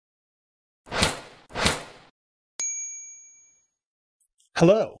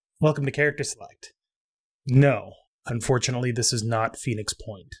Hello, welcome to CharacterSelect. No, unfortunately, this is not Phoenix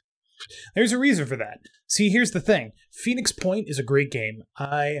Point. There's a reason for that. See, here's the thing. Phoenix Point is a great game.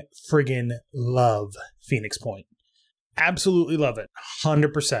 I friggin' love Phoenix Point. Absolutely love it.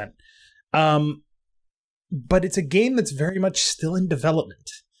 100%. But it's a game that's very much still in development.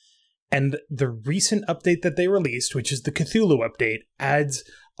 And the recent update that they released, which is the Cthulhu update, adds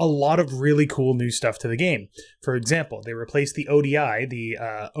a lot of really cool new stuff to the game. For example, they replaced the ODI, the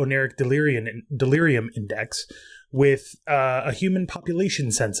Oneric Delirium Index, with a human population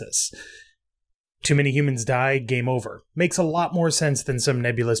census. Too many humans die, game over. Makes a lot more sense than some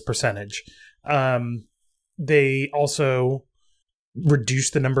nebulous percentage. They also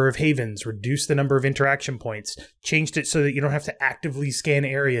reduced the number of havens, reduced the number of interaction points, changed it so that you don't have to actively scan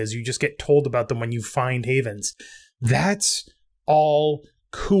areas. You just get told about them when you find havens. That's all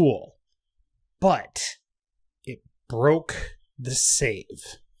cool. But it broke the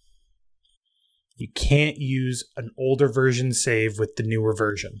save. You can't use an older version save with the newer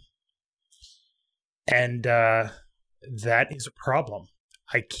version. And that is a problem.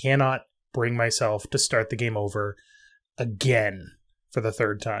 I cannot bring myself to start the game over again for the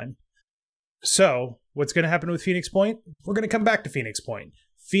third time. So, what's going to happen with Phoenix Point? We're going to come back to Phoenix Point.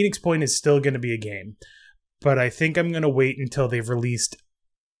 Phoenix Point is still going to be a game, but I think I'm going to wait until they've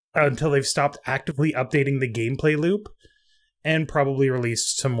stopped actively updating the gameplay loop and probably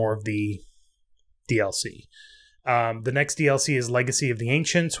released some more of the DLC. The next DLC is Legacy of the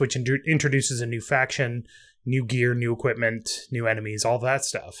Ancients, which introduces a new faction, new gear, new equipment, new enemies, all that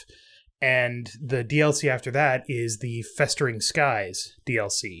stuff. And the DLC after that is the Festering Skies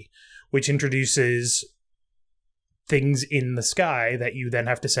DLC, which introduces things in the sky that you then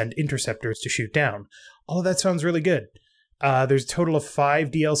have to send interceptors to shoot down. All of that sounds really good. There's a total of 5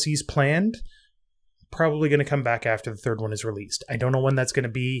 DLCs planned. Probably going to come back after the third one is released. I don't know when that's going to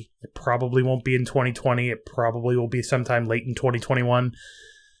be. It probably won't be in 2020. It probably will be sometime late in 2021.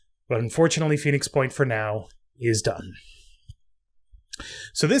 But unfortunately, Phoenix Point for now is done.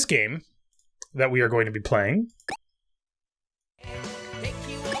 So this game that we are going to be playing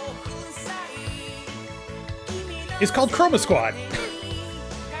is called Chroma Squad.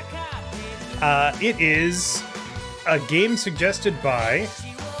 It is a game suggested by...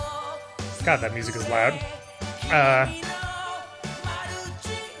 God, that music is loud. I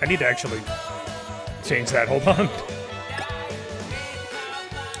need to actually change that. Hold on.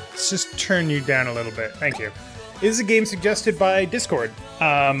 Let's just turn you down a little bit. Thank you. This is a game suggested by Discord.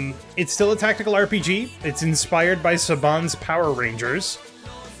 It's still a tactical RPG. It's inspired by Saban's Power Rangers,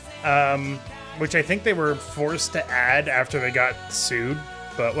 which I think they were forced to add after they got sued,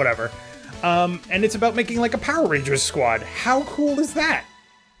 but whatever. And it's about making like a Power Rangers squad. How cool is that?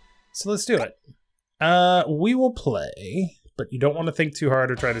 So let's do it. We will play, but you don't want to think too hard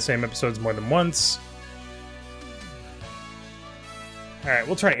or try the same episodes more than once. Alright,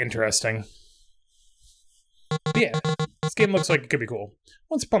 we'll try interesting. But yeah, this game looks like it could be cool.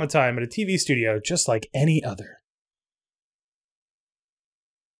 Once upon a time at a TV studio just like any other.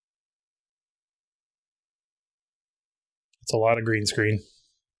 It's a lot of green screen.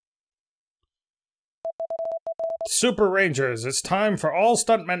 Super Rangers, it's time for all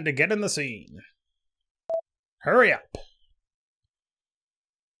stuntmen to get in the scene. Hurry up.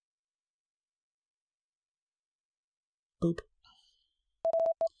 Boop.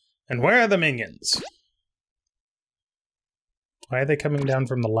 And where are the minions? Why are they coming down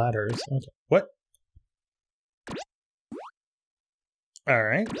from the ladders? Okay. What?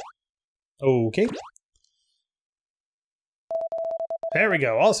 Alright. Okay. There we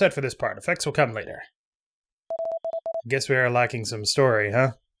go, all set for this part. Effects will come later. Guess we are lacking some story,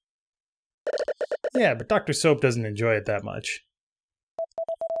 huh? Yeah, but Dr. Soap doesn't enjoy it that much.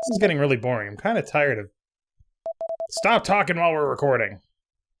 This is getting really boring. I'm kind of tired of... Stop talking while we're recording.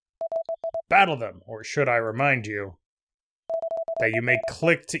 Battle them, or should I remind you that you may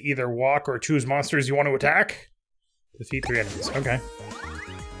click to either walk or choose monsters you want to attack? Defeat 3 enemies. Okay.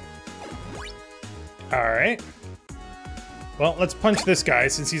 Alright. Well, let's punch this guy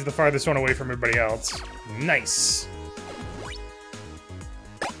since he's the farthest one away from everybody else. Nice.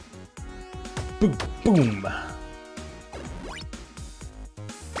 Boom, boom.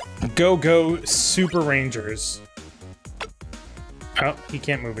 Go, go, Super Rangers. Oh, he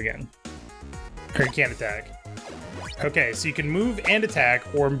can't move again. Or he can't attack. Okay, so you can move and attack,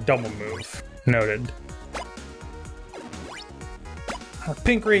 or double move. Noted.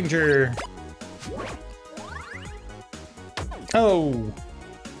 Pink Ranger. Oh.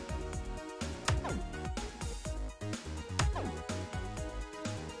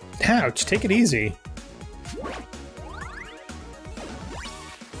 Ouch, take it easy.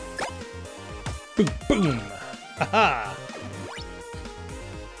 Boom, boom. Haha.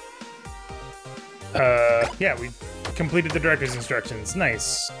 Yeah, we completed the director's instructions.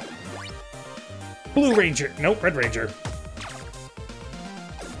 Nice. Blue Ranger. Nope, Red Ranger.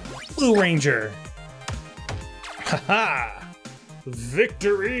 Blue Ranger. Haha.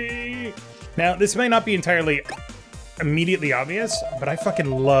 Victory! Now, this may not be entirely immediately obvious, but I fucking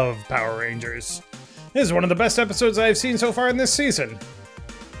love Power Rangers. This is one of the best episodes I've seen so far in this season.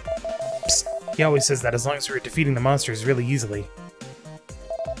 Psst. He always says that as long as we're defeating the monsters really easily.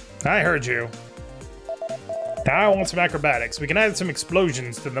 I heard you. Now I want some acrobatics. We can add some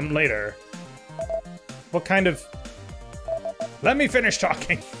explosions to them later. What kind of... Let me finish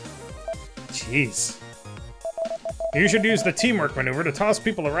talking. Jeez. You should use the teamwork maneuver to toss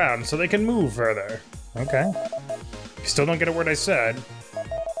people around so they can move further. Okay. If you still don't get a word I said,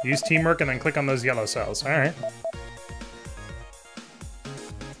 use teamwork and then click on those yellow cells. Alright.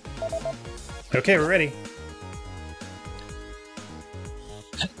 Okay, we're ready.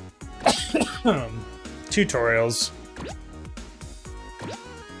 Tutorials.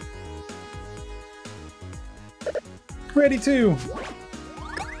 Ready too.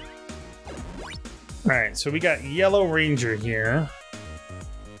 Alright, so we got Yellow Ranger here.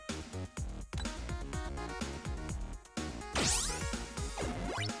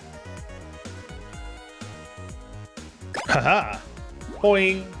 Haha!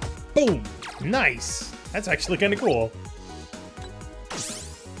 Boing! Boom! Nice! That's actually kind of cool.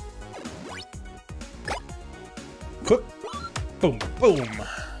 Cook! Boom! Boom!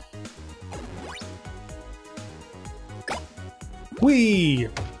 Whee!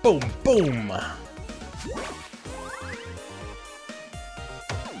 Boom! Boom!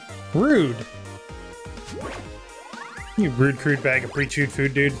 Rude! You rude, crude bag of pre-chewed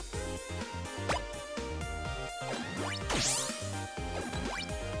food, dude.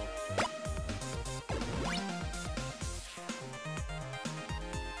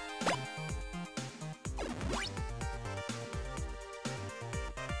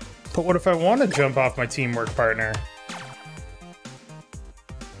 But what if I want to jump off my teamwork partner?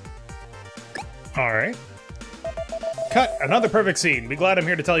 Alright. Cut! Another perfect scene. Be glad I'm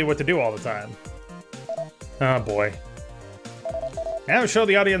here to tell you what to do all the time. Oh boy. Now show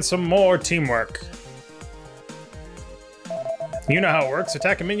the audience some more teamwork. You know how it works.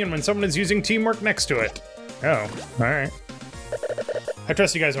 Attack a minion when someone is using teamwork next to it. Oh, alright. I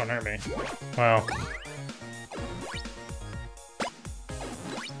trust you guys won't hurt me. Well.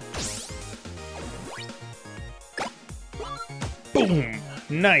 Boom!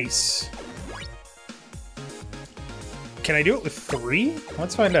 Nice! Can I do it with 3?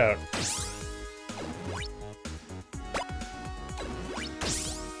 Let's find out.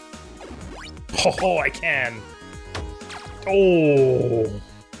 Oh, I can! Oh!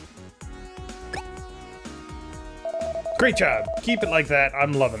 Great job! Keep it like that.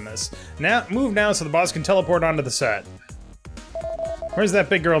 I'm loving this. Now, move now so the boss can teleport onto the set. Where's that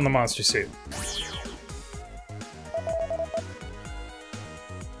big girl in the monster suit?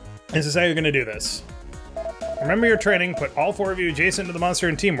 This is how you're gonna do this. Remember your training, put all 4 of you adjacent to the monster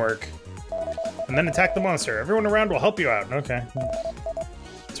in teamwork, and then attack the monster. Everyone around will help you out. Okay.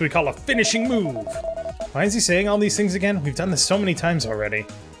 That's what we call a finishing move. Why is he saying all these things again? We've done this so many times already.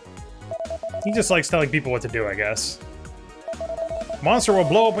 He just likes telling people what to do, I guess. Monster will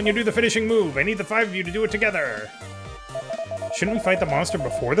blow up when you do the finishing move. I need the 5 of you to do it together. Shouldn't we fight the monster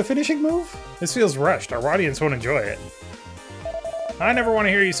before the finishing move? This feels rushed. Our audience won't enjoy it. I never want to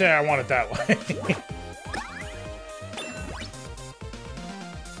hear you say I want it that way.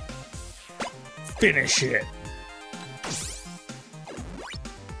 Finish it.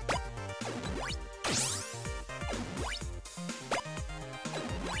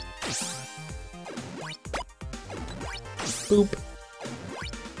 Boop.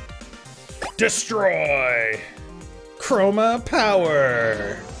 Destroy! Chroma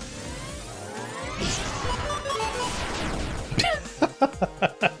power!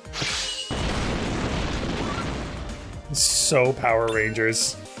 So Power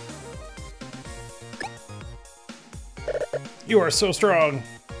Rangers. You are so strong.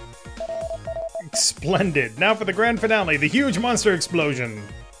 Splendid. Now for the grand finale, the huge monster explosion.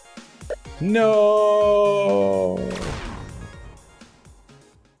 No.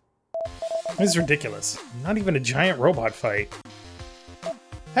 This is ridiculous. Not even a giant robot fight.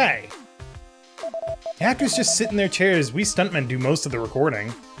 Hey. The actors just sit in their chairs. We stuntmen do most of the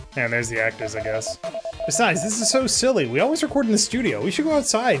recording. And there's the actors, I guess. Besides, this is so silly. We always record in the studio. We should go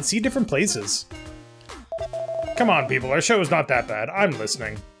outside, see different places. Come on, people. Our show is not that bad. I'm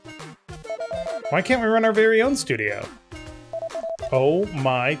listening. Why can't we run our very own studio? Oh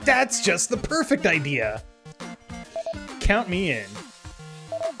my, that's just the perfect idea! Count me in.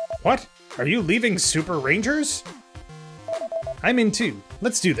 What? Are you leaving Super Rangers? I'm in too.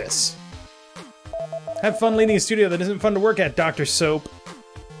 Let's do this. Have fun leading a studio that isn't fun to work at, Dr. Soap.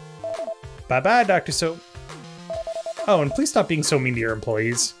 Bye-bye, Dr. Soap. Oh, and please stop being so mean to your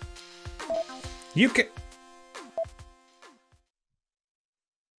employees. You can...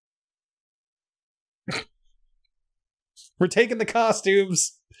 We're taking the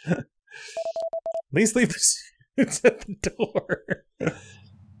costumes. At least leave the suits at the door.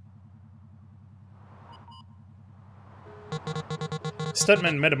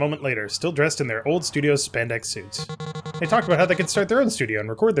 Stuntmen met a moment later, still dressed in their old studio spandex suits. They talked about how they could start their own studio and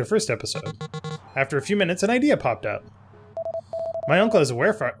record their first episode. After a few minutes, an idea popped up. My uncle has a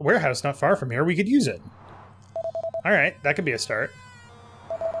warehouse not far from here. We could use it. Alright, that could be a start.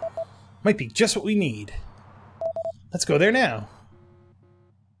 Might be just what we need. Let's go there now.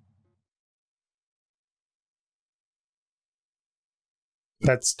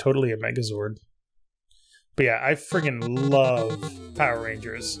 That's totally a Megazord. But yeah, I friggin' love Power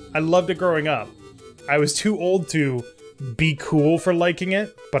Rangers. I loved it growing up. I was too old to be cool for liking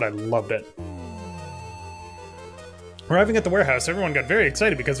it, but I loved it. Arriving at the warehouse, everyone got very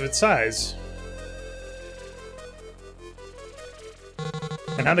excited because of its size.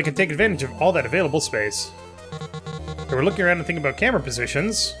 And how they could take advantage of all that available space. They were looking around and thinking about camera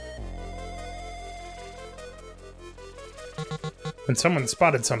positions when someone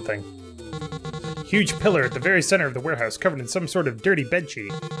spotted something. Huge pillar at the very center of the warehouse covered in some sort of dirty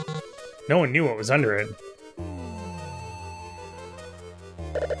bedsheet. No one knew what was under it.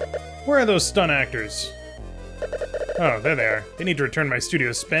 Where are those stunt actors? Oh, there they are. They need to return my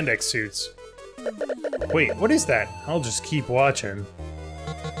studio's spandex suits. Wait, what is that? I'll just keep watching.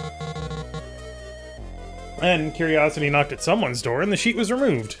 And curiosity knocked at someone's door and the sheet was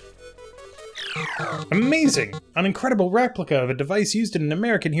removed. Amazing! An incredible replica of a device used in an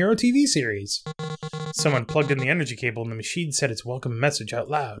American Hero TV series. Someone plugged in the energy cable and the machine said its welcome message out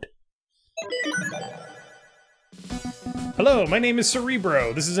loud. Hello, my name is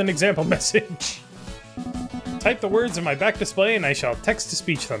Cerebro. This is an example message. Type the words in my back display and I shall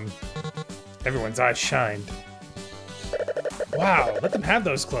text-to-speech them. Everyone's eyes shined. Wow, let them have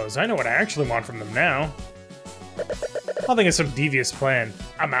those clothes. I know what I actually want from them now. I'll think of some devious plan.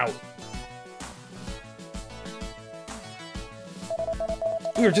 I'm out.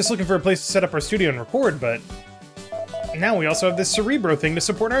 We were just looking for a place to set up our studio and record, but now we also have this Cerebro thing to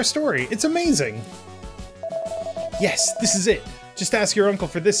support our story. It's amazing. Yes, this is it. Just ask your uncle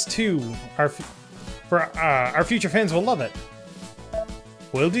for this too. Our future fans will love it.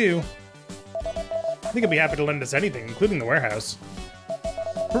 Will do. I think I'll be happy to lend us anything, including the warehouse.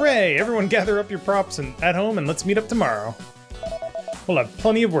 Hooray! Everyone gather up your props at home and let's meet up tomorrow. We'll have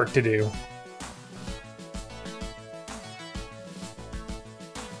plenty of work to do.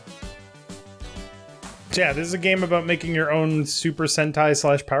 Yeah, this is a game about making your own Super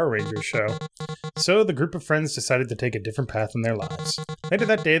Sentai / Power Rangers show. So the group of friends decided to take a different path in their lives. Later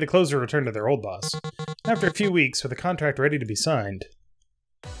that day, the closer returned to their old boss. After a few weeks, with a contract ready to be signed,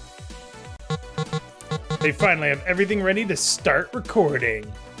 they finally have everything ready to start recording.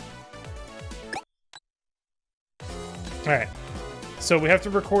 Alright, so we have to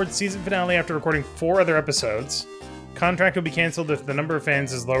record season finale after recording 4 other episodes. Contract will be cancelled if the number of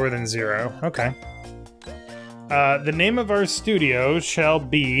fans is lower than 0. Okay. The name of our studio shall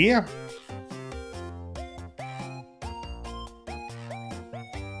be...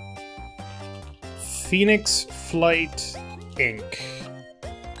 Phoenix Flight, Inc.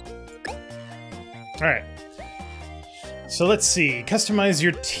 Alright. So let's see. Customize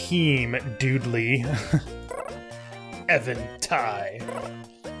your team, Doodly. Evan Tai.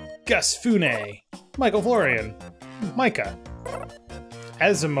 Gus Fune. Michael Florian. Micah.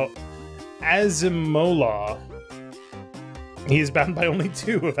 Azimola. He is bound by only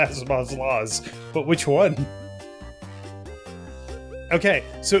 2 of Asimov's laws. But which one? Okay,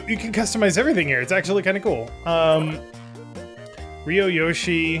 so you can customize everything here. It's actually kind of cool. Ryo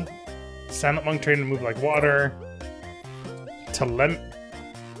Yoshi, Silent Monk trained to move like water.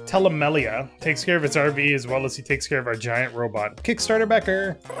 Telemelia takes care of its RV as well as he takes care of our giant robot. Kickstarter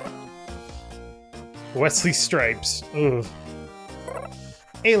Becker. Wesley Stripes. Ugh.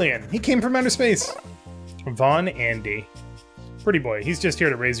 Alien. He came from outer space. Von Andy. Pretty boy. He's just here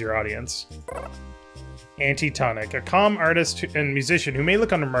to raise your audience. Antitonic, a calm artist and musician who may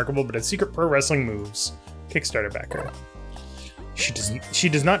look unremarkable but has secret pro wrestling moves. Kickstarter backer. She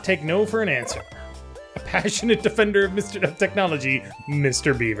does not take no for an answer. A passionate defender of technology,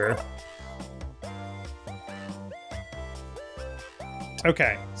 Mr. Beaver.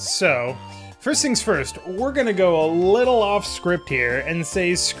 Okay, so first things first, we're gonna go a little off script here and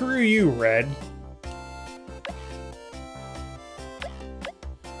say screw you, Red.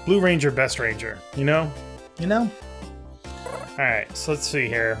 Blue Ranger, best Ranger, you know? You know? Alright, so let's see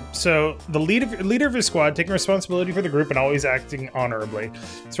here. So, the leader of his squad, taking responsibility for the group and always acting honorably.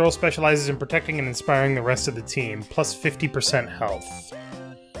 This role specializes in protecting and inspiring the rest of the team, plus 50% health.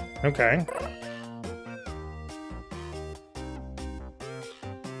 Okay.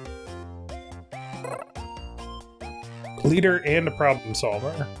 Leader and a problem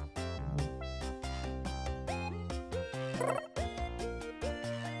solver.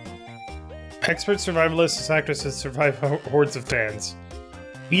 Expert survivalist, this actress has survived hordes of fans.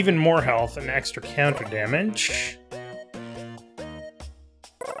 Even more health and extra counter damage.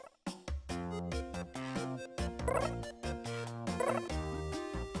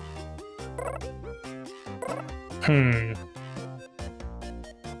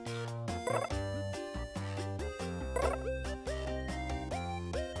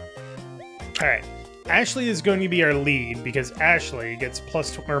 Alright. Ashley is going to be our lead because Ashley gets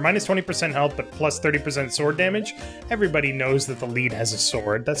minus 20% health but plus 30% sword damage. Everybody knows that the lead has a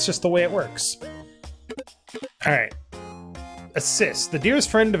sword. That's just the way it works. Alright. Assist. The dearest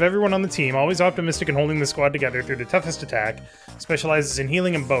friend of everyone on the team, always optimistic and holding the squad together through the toughest attack. Specializes in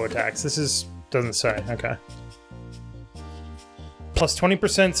healing and bow attacks. This is... doesn't say. Okay. Plus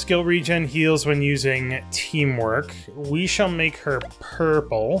 20% skill regen heals when using teamwork. We shall make her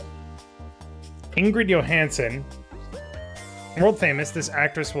purple. Ingrid Johansson. World famous, this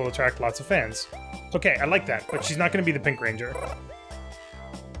actress will attract lots of fans. Okay, I like that, but she's not going to be the Pink Ranger.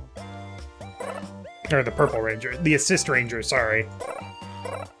 Or the Purple Ranger. The Assist Ranger, sorry.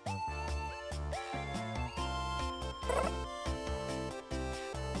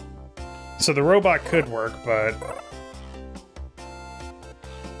 So the robot could work, but...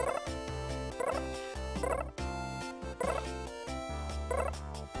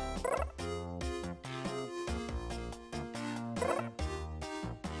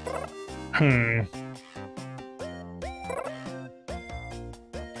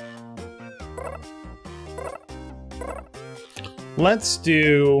 Let's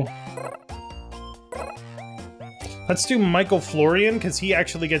do Michael Florian, because he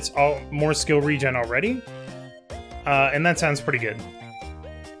actually gets more skill regen already. And that sounds pretty good.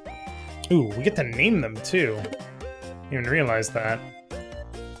 Ooh, we get to name them too. Didn't even realize that.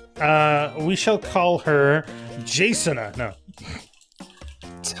 We shall call her Jasona. No.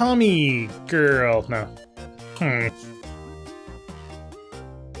 Tommy girl. No.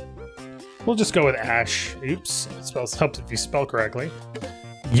 We'll just go with Ash. Oops. It helps if you spell correctly.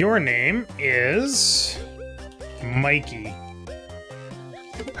 Your name is... Mikey.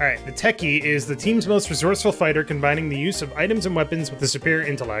 Alright, the Techie is the team's most resourceful fighter, combining the use of items and weapons with a superior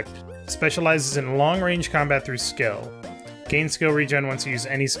intellect. Specializes in long-range combat through skill. Gain skill regen once you use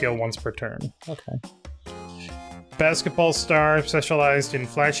any skill once per turn. Okay. Basketball star, specialized in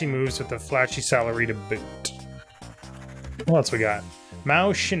flashy moves with a flashy salary to boot. What else we got?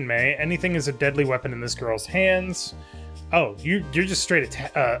 Mao Shinmei, anything is a deadly weapon in this girl's hands. Oh, you're just straight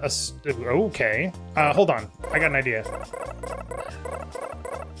okay. Hold on. I got an idea.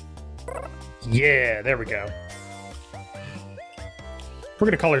 Yeah, there we go. We're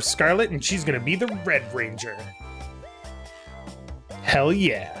gonna call her Scarlet, and she's gonna be the Red Ranger. Hell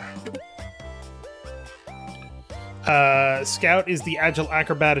yeah. Scout is the agile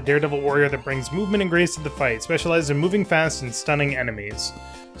acrobat, a daredevil warrior that brings movement and grace to the fight. Specializes in moving fast and stunning enemies.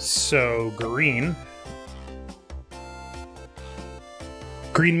 So, green.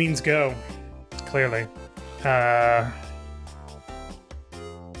 Green means go. Clearly. No.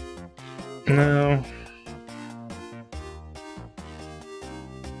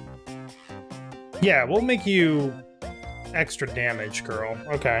 Yeah, we'll make you extra damage, girl.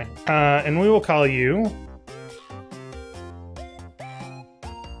 Okay. And we will call you...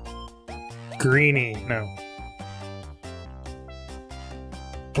 Greenie. No.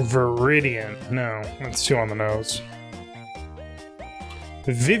 Viridian. No, that's too on the nose.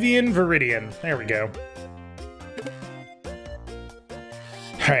 Vivian Viridian. There we go.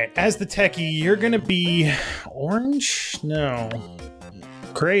 Alright, as the Techie, you're gonna be... orange? No.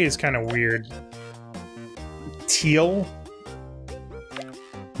 Gray is kind of weird. Teal?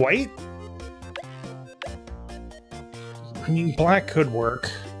 White? I mean, black could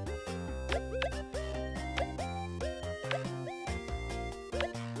work.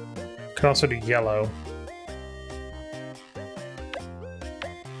 Could also do yellow.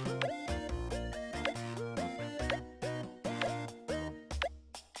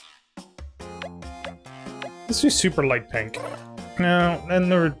 Let's do super light pink. No, and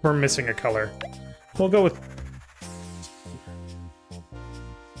we're missing a color. We'll go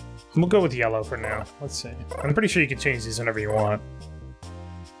with yellow for now. Let's see. I'm pretty sure you can change these whenever you want.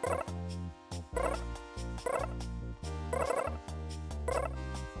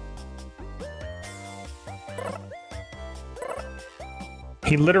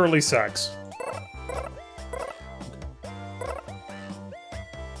 He literally sucks.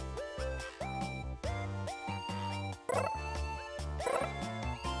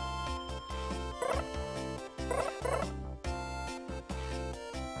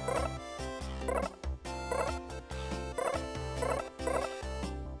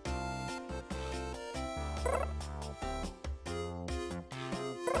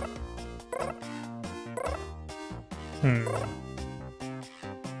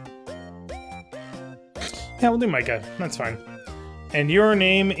 Yeah, we'll do Micah. That's fine. And your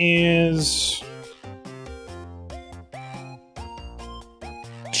name is...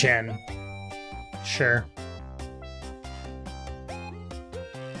 Jen. Sure.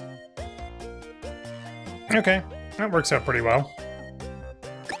 Okay, that works out pretty well.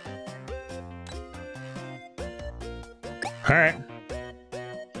 Alright.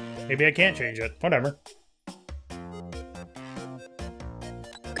 Maybe I can't change it. Whatever.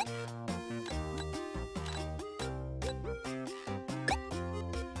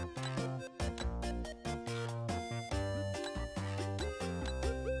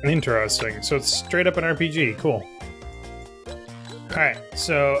 Interesting. So it's straight up an RPG. Cool. Alright,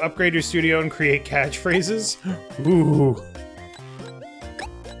 so upgrade your studio and create catchphrases. Ooh.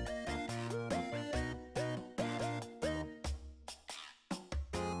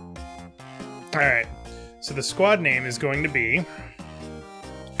 Alright, so the squad name is going to be...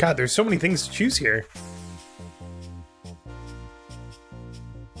 God, there's so many things to choose here.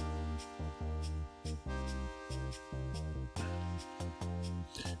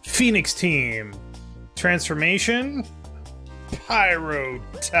 Phoenix Team. Transformation. Pyro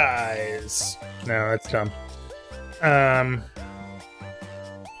Ties. No, that's dumb.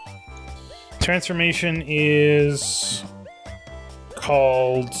 Transformation is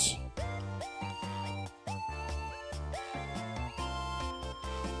called...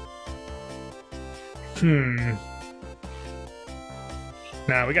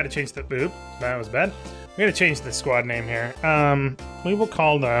 Now we gotta change the... Oop, that was bad. We gotta change the squad name here. We will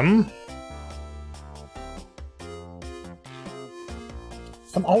call them...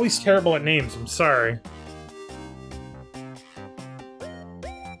 I'm always terrible at names, I'm sorry.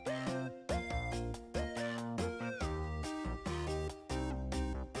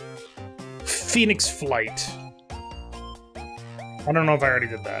 Phoenix Flight. I don't know if I already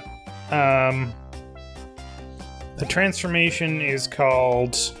did that. The transformation is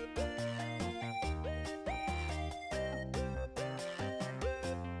called...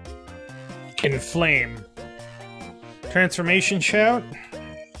 Inflame. Transformation shout?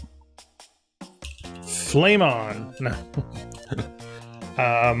 Flame on. No.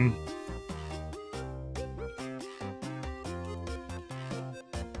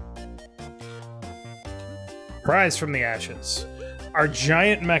 Rise from the ashes. Our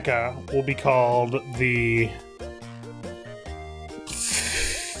giant mecha will be called the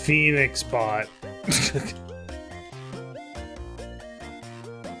Phoenix Bot.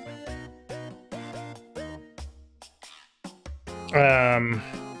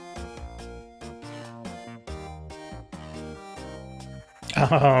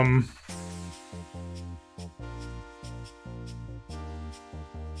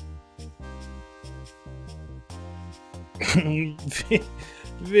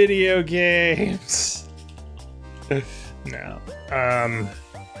 Video games. No.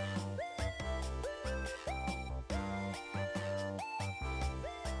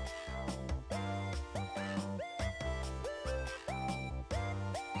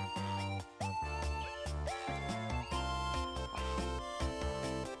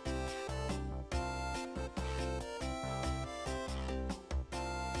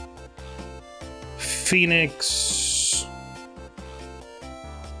 Phoenix...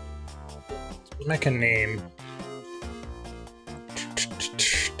 Mecha name.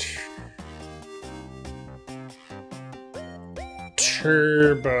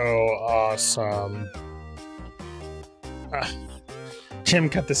 Turbo awesome. Jim,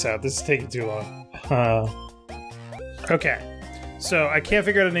 cut this out. This is taking too long. Okay. So I can't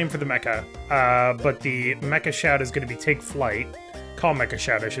figure out a name for the mecha, but the mecha shout is going to be Take Flight. Call mecha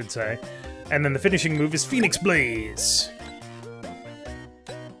shout, I should say. And then the finishing move is Phoenix Blaze.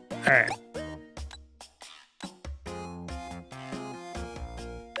 Alright.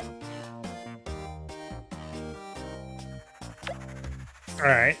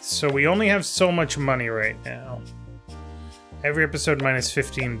 Alright, so we only have so much money right now. Every episode minus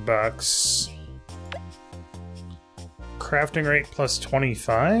 15 bucks. Crafting rate plus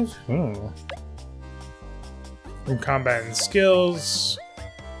 25? Ooh. From combat and skills.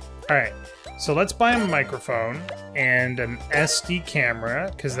 Alright, so let's buy a microphone and an SD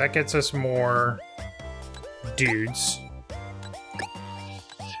camera, because that gets us more dudes.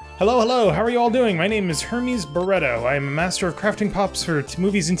 Hello, hello, how are you all doing? My name is Hermes Barretto. I am a master of crafting pops for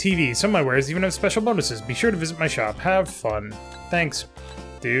movies and TV. Some of my wares even have special bonuses. Be sure to visit my shop. Have fun. Thanks,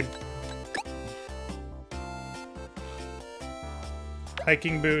 dude.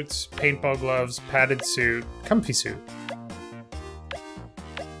 Hiking boots, paintball gloves, padded suit, comfy suit.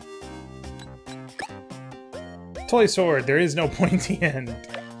 Toy sword, there is no pointy end.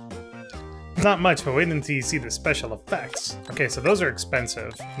 Not much, but wait until you see the special effects. Okay, so those are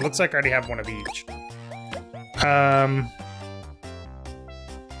expensive. Looks like I already have one of each.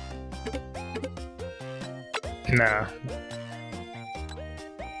 Nah.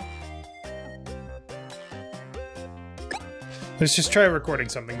 Let's just try recording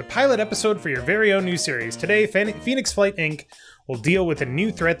something. The pilot episode for your very own new series. Today, Phoenix Flight Inc. will deal with a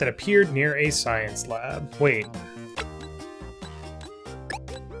new threat that appeared near a science lab. Wait.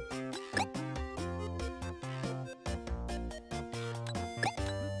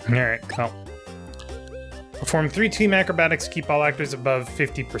 Alright, well. Perform 3 team acrobatics, keep all actors above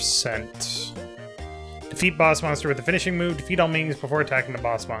 50%. Defeat boss monster with the finishing move, defeat all minions before attacking the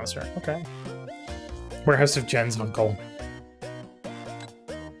boss monster. Okay. Warehouse of Jen's uncle.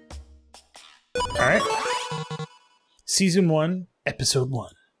 Alright. Season 1, Episode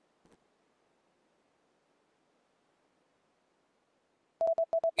 1.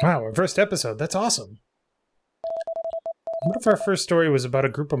 Wow, our first episode. That's awesome. What if our first story was about a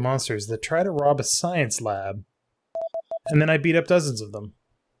group of monsters that try to rob a science lab? And then I beat up dozens of them.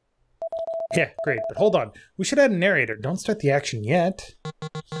 Yeah, great, but hold on. We should add a narrator. Don't start the action yet.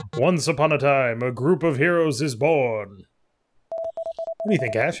 Once upon a time, a group of heroes is born. What do you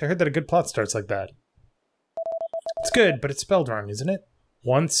think, Ash? I heard that a good plot starts like that. It's good, but it's spelled wrong, isn't it?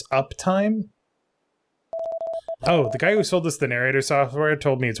 Once up time? Oh, the guy who sold us the narrator software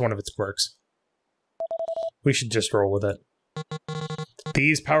told me it's one of its quirks. We should just roll with it.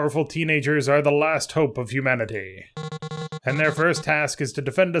 These powerful teenagers are the last hope of humanity. And their first task is to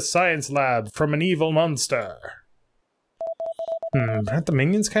defend a science lab from an evil monster. Aren't the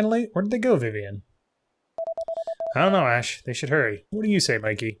minions kind of late? Where did they go, Vivian? I don't know, Ash. They should hurry. What do you say,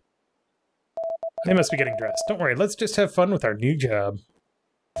 Mikey? They must be getting dressed. Don't worry, let's just have fun with our new job.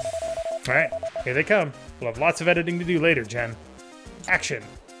 Alright, here they come. We'll have lots of editing to do later, Jen. Action!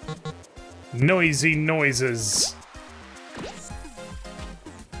 Noisy noises.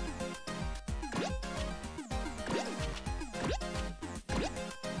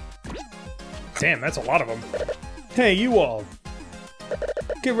 Damn, that's a lot of them. Hey, you all.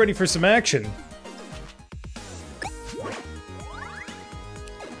 Get ready for some action.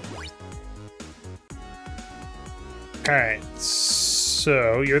 Alright,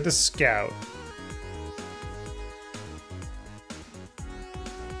 so you're the scout.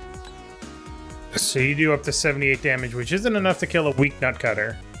 So you do up to 78 damage, which isn't enough to kill a weak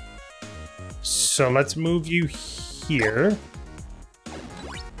nutcutter. So let's move you here.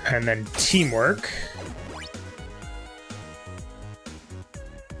 And then teamwork.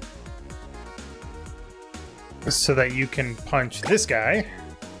 So that you can punch this guy.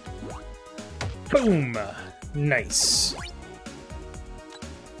 Boom! Nice.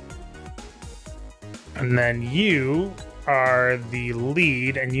 And then you are the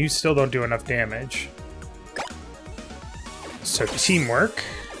lead, and you still don't do enough damage. So teamwork.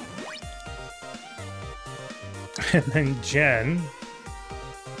 And then Jen.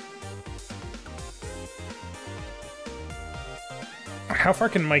 How far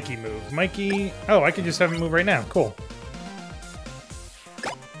can Mikey move? Mikey... Oh, I can just have him move right now. Cool.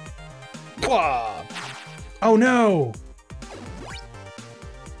 Blah! Oh no!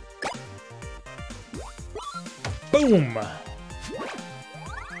 Boom!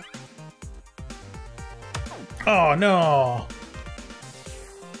 Oh no!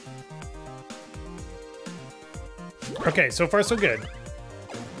 Okay, so far so good.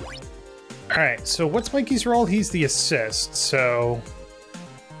 Alright, so what's Mikey's role? He's the assist, so...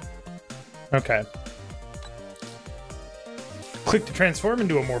 Okay. Click to transform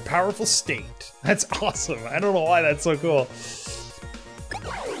into a more powerful state. That's awesome. I don't know why that's so cool.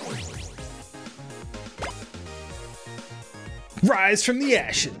 Rise from the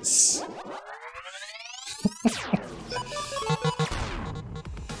ashes.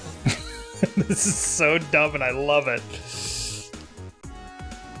 This is so dumb and I love it.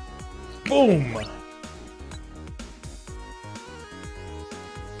 Boom!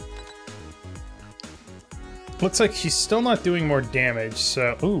 Looks like she's still not doing more damage,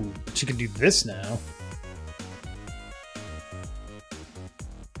 so... Ooh, but she can do this now.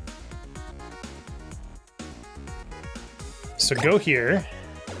 So go here.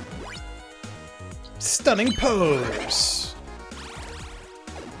 Stunning pose!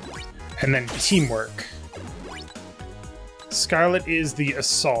 And then teamwork. Scarlet is the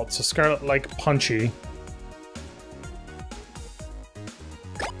assault, so Scarlet like punchy.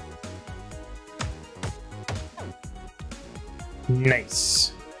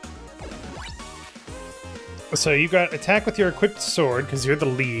 Nice. So you got attack with your equipped sword, because you're the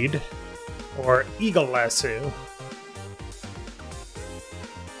lead, or eagle lasso.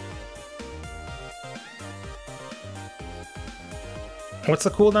 What's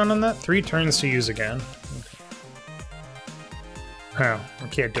the cooldown on that? 3 turns to use again. Okay. Oh, I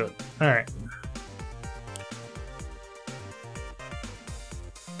can't do it. Alright.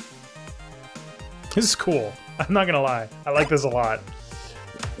 This is cool. I'm not gonna lie. I like this a lot.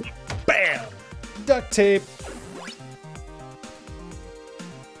 Bam! Duct tape!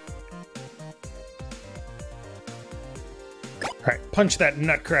 Alright, punch that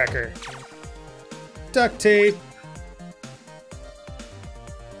nutcracker. Duct tape!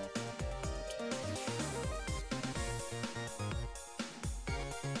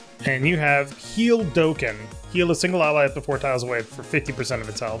 And you have Heal Doken. Heal a single ally up to 4 tiles away for 50% of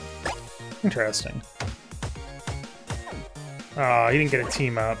its health. Interesting. Aw, he didn't get a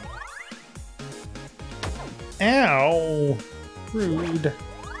team up. Ow! Rude.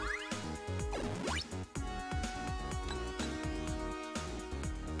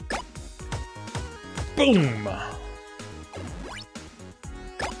 Boom!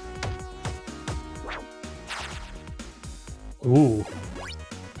 Ooh.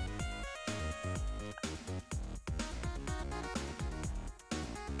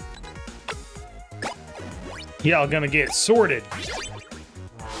 Y'all gonna get sorted.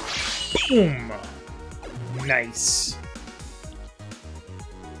 Boom! Nice.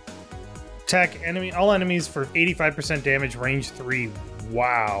 Attack enemy, all enemies for 85% damage, range 3.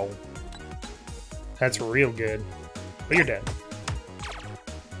 Wow. That's real good. But you're dead.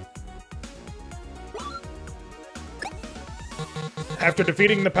 After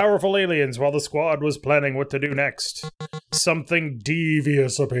defeating the powerful aliens while the squad was planning what to do next, something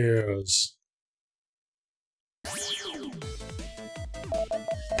devious appears.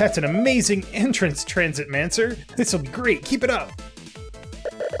 That's an amazing entrance, Transit Mancer. This'll be great. Keep it up.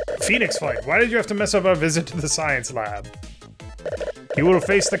 Phoenix Flight, why did you have to mess up our visit to the science lab? You will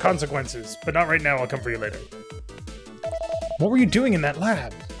face the consequences, but not right now. I'll come for you later. What were you doing in that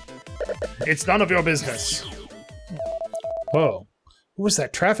lab? It's none of your business. Whoa. Who was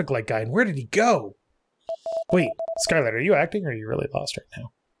that traffic light guy, and where did he go? Wait, Scarlet, are you acting, or are you really lost right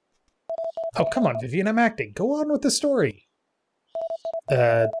now? Oh, come on, Vivian, I'm acting. Go on with the story.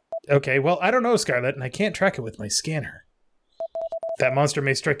 Okay, well, I don't know, Scarlet, and I can't track it with my scanner. That monster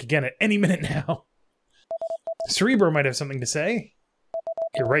may strike again at any minute now. Cerebro might have something to say.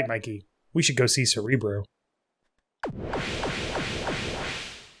 You're right, Mikey. We should go see Cerebro.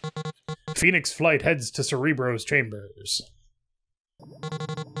 Phoenix Flight heads to Cerebro's chambers.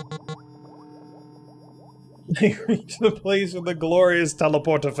 They reach the place with the glorious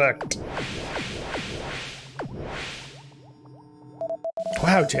teleport effect.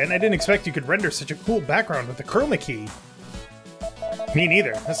 Wow, Jen, I didn't expect you could render such a cool background with the Chroma key. Me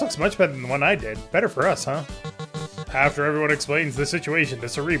neither. This looks much better than the one I did. Better for us, huh? After everyone explains the situation to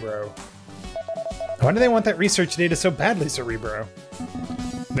Cerebro. Why do they want that research data so badly, Cerebro?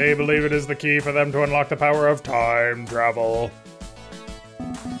 They believe it is the key for them to unlock the power of time travel.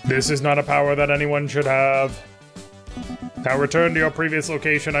 This is not a power that anyone should have. Now return to your previous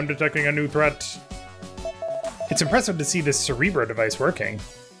location. I'm detecting a new threat. It's impressive to see this Cerebro device working.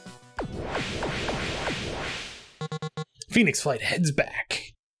 Phoenix Flight heads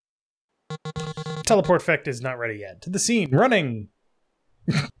back. Teleport effect is not ready yet. To the scene, running!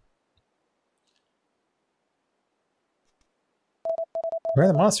 Where are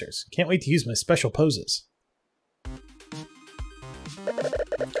the monsters? Can't wait to use my special poses.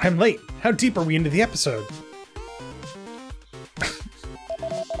 I'm late. How deep are we into the episode?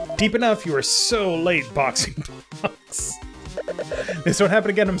 Deep enough, you are so late, Boxing Box. This won't happen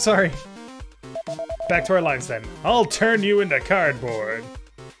again, I'm sorry. Back to our lines then. I'll turn you into cardboard.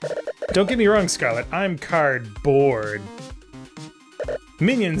 Don't get me wrong, Scarlet, I'm cardboard.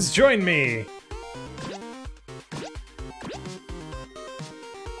 Minions, join me!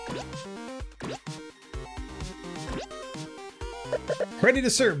 Ready to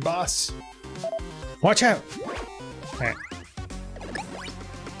serve, boss. Watch out! Alright.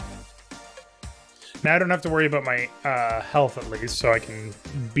 Now I don't have to worry about my health at least, so I can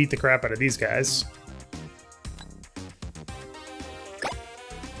beat the crap out of these guys.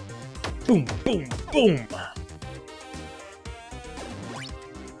 Boom, boom, boom!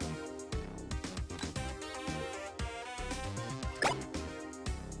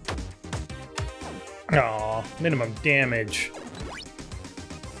 Aw, minimum damage.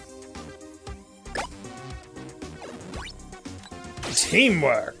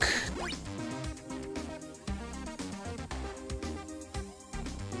 Teamwork!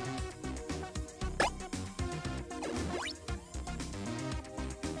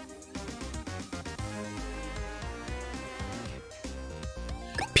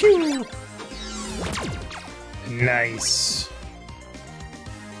 Pew! Nice.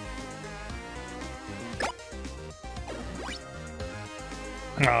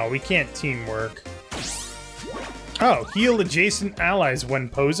 Oh, we can't teamwork. Oh, heal adjacent allies when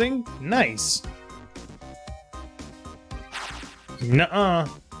posing? Nice. Nuh-uh.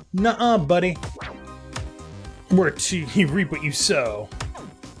 Nuh-uh, buddy. You reap what you sow.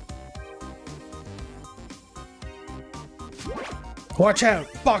 Watch out!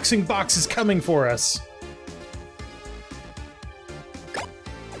 Boxing box is coming for us!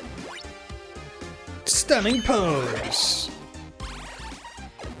 Stunning pose!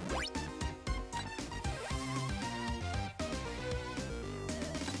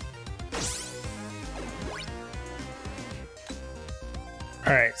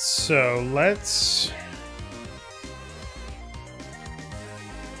 Alright, so let's...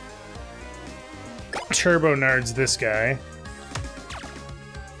 Turbo Nards this guy.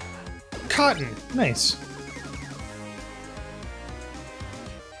 Cotton! Nice.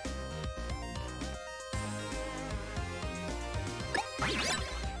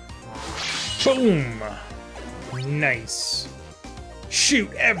 Boom! Nice.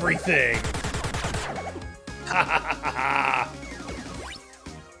 Shoot everything! Ha ha ha ha ha!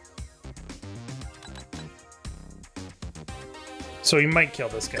 So he might kill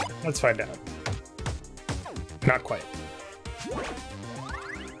this guy. Let's find out. Not quite.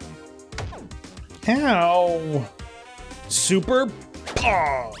 Ow! Super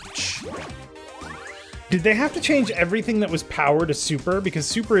punch! Did they have to change everything that was power to super? Because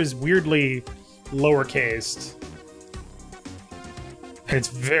super is weirdly lowercased. And it's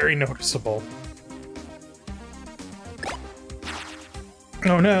very noticeable.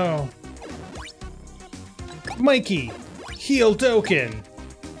 Oh no! Mikey! Heal Doken!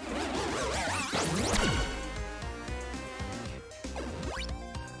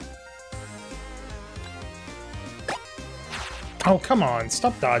 Oh, come on,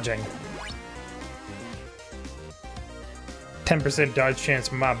 stop dodging. 10% dodge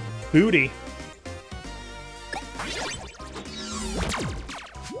chance, my booty.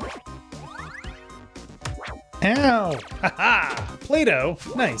 Ow! Haha! Play-Doh!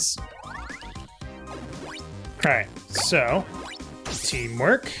 Nice. Alright, so...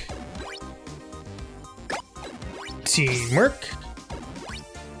 Teamwork. Teamwork.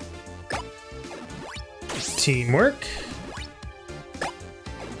 Teamwork.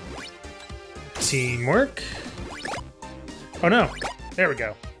 Teamwork. Oh no, there we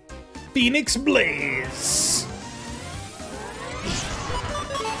go. Phoenix Blaze!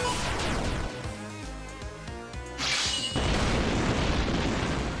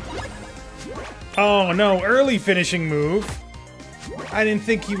 Oh no, early finishing move. I didn't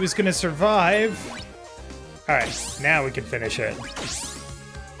think he was gonna survive. Alright, now we can finish it.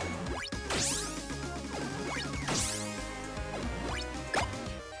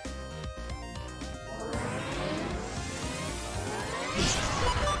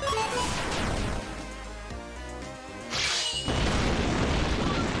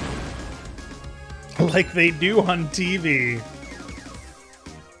 Like they do on TV.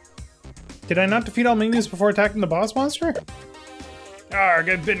 Did I not defeat all minions before attacking the boss monster? Arg,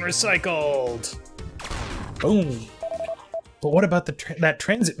 I've been recycled! Boom. But what about that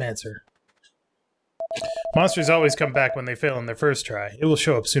Transit Mancer? Monsters always come back when they fail in their first try. It will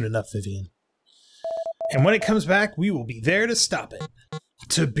show up soon enough, Vivian. And when it comes back, we will be there to stop it.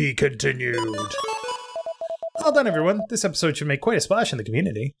 To be continued. Well done, everyone. This episode should make quite a splash in the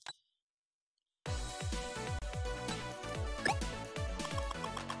community.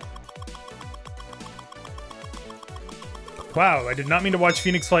 Wow, I did not mean to watch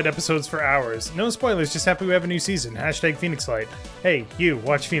Phoenix Flight episodes for hours. No spoilers, just happy we have a new season. Hashtag Phoenix Flight. Hey, you,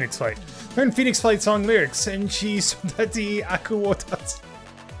 watch Phoenix Flight. Learn Phoenix Flight song lyrics. Senshi sodati aku wo tatsu.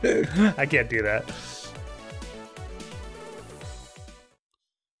 I can't do that.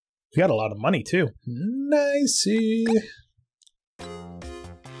 We got a lot of money, too. Nicey.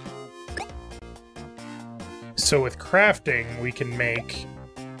 So with crafting, we can make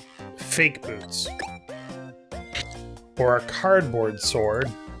fake boots. Or a cardboard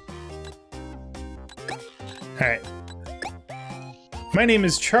sword. Alright. My name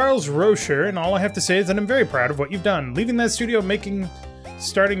is Charles Rocher, and all I have to say is that I'm very proud of what you've done. Leaving that studio,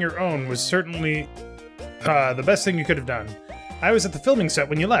 starting your own was certainly the best thing you could have done. I was at the filming set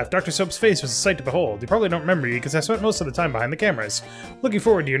when you left. Dr. Soap's face was a sight to behold. You probably don't remember me because I spent most of the time behind the cameras. Looking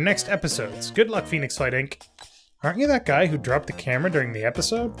forward to your next episodes. Good luck, Phoenix Flight Inc. Aren't you that guy who dropped the camera during the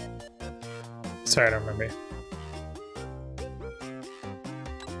episode? Sorry, I don't remember.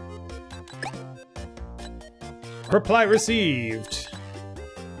 Reply received.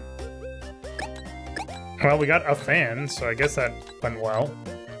 Well, we got a fan, so I guess that went well.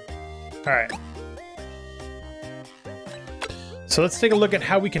 Alright. So let's take a look at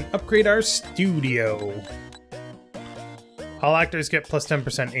how we can upgrade our studio. All actors get plus 10%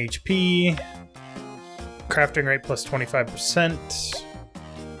 HP. Crafting rate plus 25%.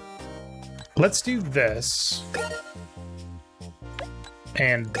 Let's do this.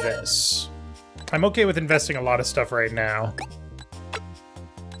 And this. I'm okay with investing a lot of stuff right now.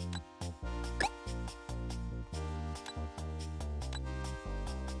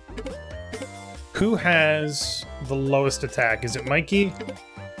 Who has the lowest attack? Is it Mikey?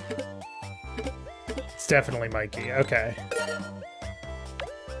 It's definitely Mikey. Okay.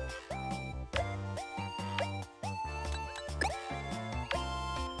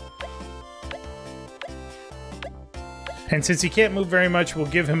 And since he can't move very much, we'll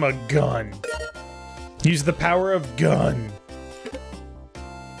give him a gun. Use the power of gun.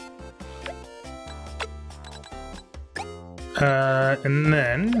 And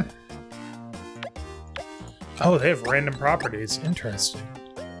then... Oh, they have random properties. Interesting.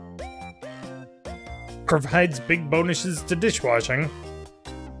 Provides big bonuses to dishwashing.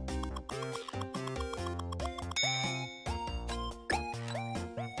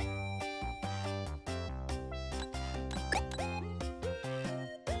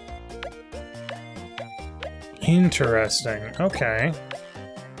 Interesting. Okay.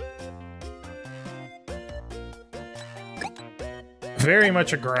 Very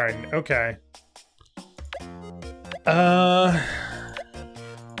much a grind. Okay.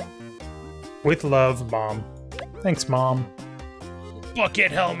 With love, Mom. Thanks, Mom.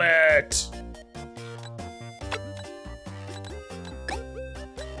 Bucket helmet!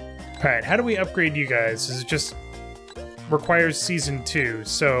 Alright, how do we upgrade you guys? Is it just requires season 2,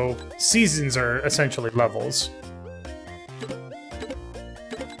 so seasons are essentially levels.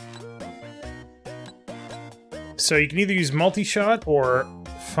 So you can either use multi-shot or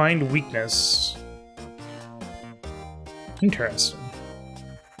find weakness. Interesting.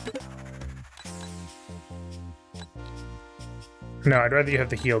 No, I'd rather you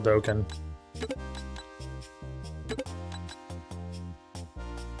have the heal token.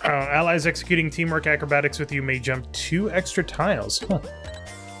 Allies executing teamwork acrobatics with you may jump 2 extra tiles. Huh.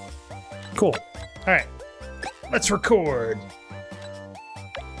 Cool. Alright. Let's record.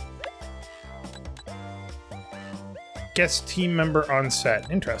 Guest team member on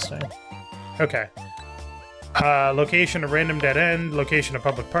set. Interesting. Okay. Location, a random dead end. Location, a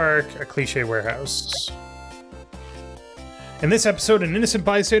public park. A cliche warehouse. In this episode, an innocent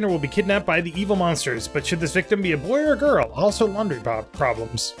bystander will be kidnapped by the evil monsters, but should this victim be a boy or a girl? Also laundry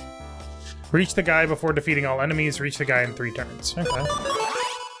problems. Reach the guy before defeating all enemies. Reach the guy in 3 turns. Okay.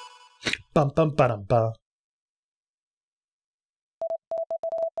 Bum bum ba ba.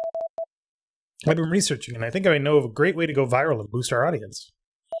 I've been researching, and I think I know of a great way to go viral and boost our audience.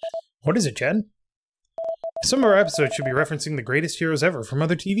 What is it, Jen? Some of our episodes should be referencing the greatest heroes ever from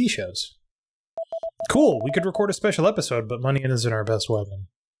other TV shows. Cool, we could record a special episode, but money isn't our best weapon.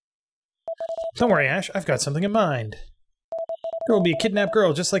 Don't worry, Ash, I've got something in mind. There will be a kidnapped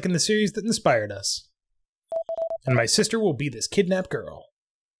girl just like in the series that inspired us. And my sister will be this kidnapped girl.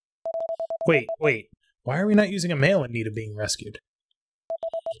 Wait, why are we not using a male in need of being rescued?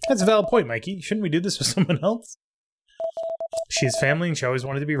 That's a valid point, Mikey. Shouldn't we do this with someone else? She has family and she always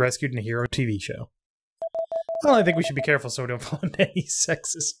wanted to be rescued in a hero TV show. Well, I think we should be careful so we don't fall into any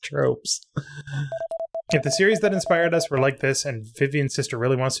sexist tropes. If the series that inspired us were like this and Vivian's sister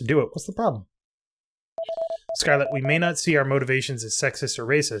really wants to do it, what's the problem? Scarlett, we may not see our motivations as sexist or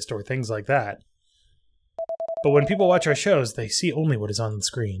racist or things like that. But when people watch our shows, they see only what is on the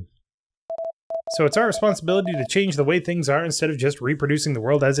screen. So it's our responsibility to change the way things are instead of just reproducing the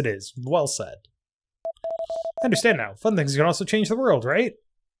world as it is. Well said. I understand now. Fun things can also change the world, right?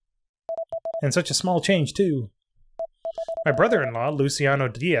 And such a small change, too. My brother-in-law, Luciano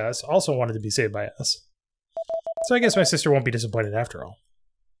Diaz, also wanted to be saved by us. So I guess my sister won't be disappointed after all.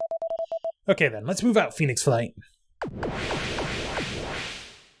 Okay then, let's move out, Phoenix Flight.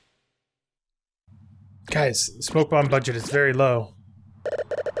 Guys, the smoke bomb budget is very low.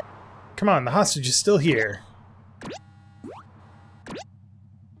 Come on, the hostage is still here.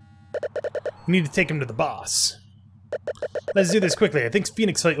 We need to take him to the boss. Let's do this quickly. I think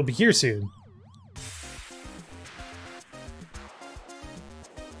Phoenix Flight will be here soon.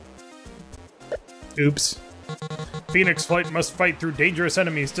 Oops. Phoenix Flight must fight through dangerous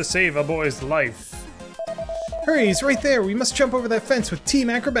enemies to save a boy's life. Hurry, he's right there. We must jump over that fence with team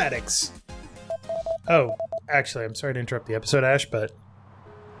acrobatics. Oh, actually, I'm sorry to interrupt the episode, Ash, but...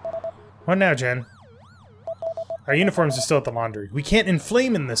 What now, Jen? Our uniforms are still at the laundry. We can't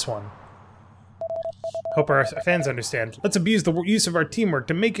inflame in this one. Hope our fans understand. Let's abuse the use of our teamwork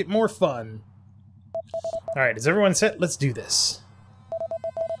to make it more fun. Alright, is everyone set? Let's do this.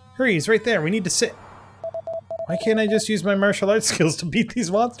 Hurry, he's right there. We need to sit. Why can't I just use my martial arts skills to beat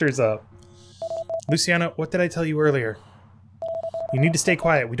these monsters up? Luciano, what did I tell you earlier? You need to stay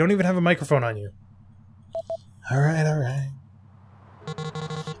quiet. We don't even have a microphone on you. Alright, alright.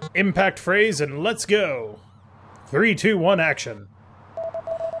 Impact phrase and let's go. 3, 2, 1, action.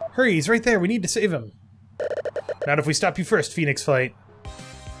 Hurry, he's right there. We need to save him. Not if we stop you first, Phoenix Flight.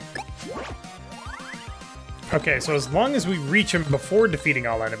 Okay, so as long as we reach him before defeating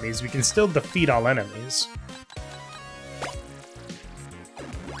all enemies, we can still defeat all enemies.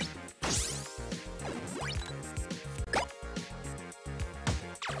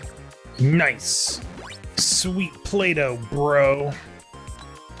 Nice. Sweet Play-Doh, bro.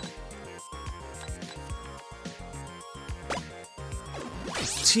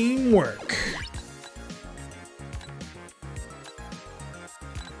 Teamwork.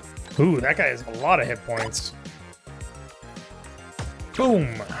 Ooh, that guy has a lot of hit points. Boom.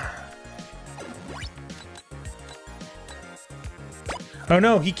 Oh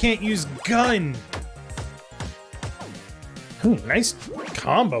no, he can't use gun. Ooh, nice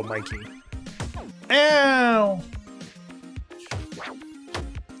combo, Mikey. Ow!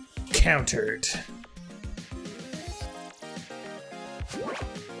 Countered.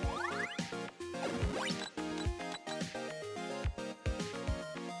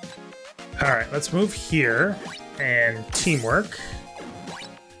 Alright, let's move here and teamwork.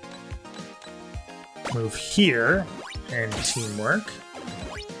 Move here and teamwork.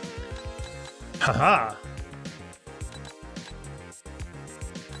 Haha!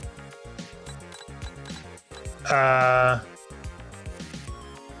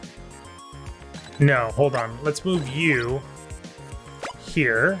 No, hold on. Let's move you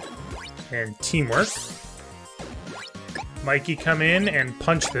here and teamwork. Mikey, come in and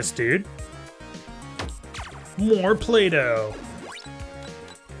punch this dude. More Play-Doh.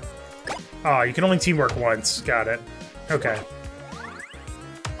 Oh, you can only teamwork once. Got it. Okay.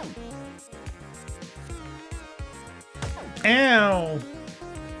 Ow!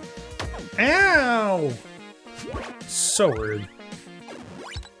 Ow! So rude.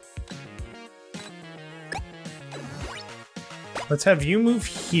 Let's have you move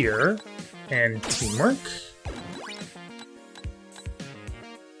here and teamwork.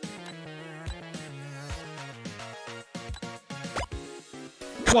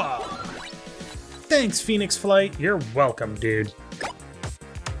 Wow. Thanks, Phoenix Flight. You're welcome, dude.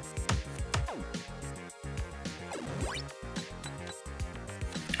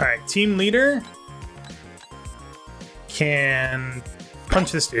 Alright, team leader can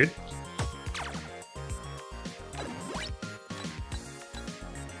punch this dude.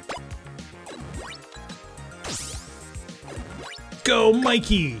 Go,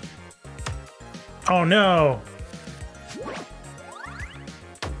 Mikey! Oh no!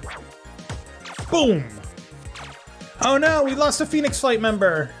 Boom! Oh no, we lost a Phoenix Flight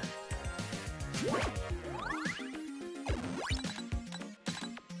member!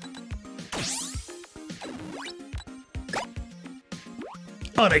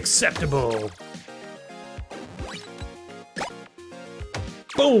 Unacceptable!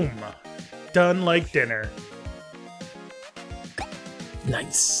 Boom! Done like dinner.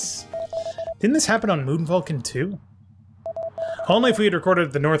 Nice. Didn't this happen on Moon Vulcan too? Only if we had recorded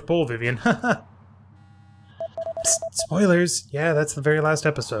at the North Pole, Vivian. Haha. Spoilers. Yeah, that's the very last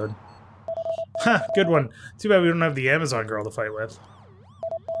episode. Ha, good one. Too bad we don't have the Amazon girl to fight with.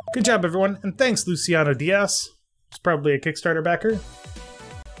 Good job, everyone, and thanks, Luciano Diaz. He's probably a Kickstarter backer.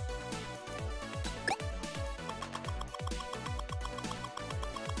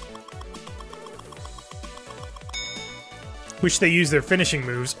 Wish they used their finishing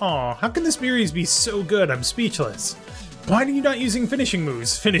moves. Aw, how can this series be so good? I'm speechless. Why are you not using finishing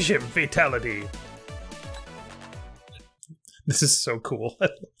moves? Finish him, fatality. This is so cool. I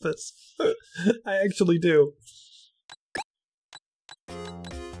love this. I actually do.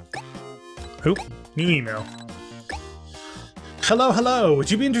 Oop, new email. Hello, hello.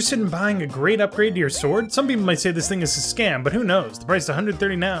 Would you be interested in buying a great upgrade to your sword? Some people might say this thing is a scam, but who knows? The price is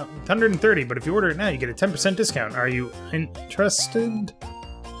 130 now, 130, but if you order it now, you get a 10% discount. Are you interested?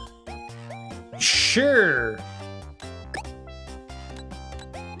 Sure.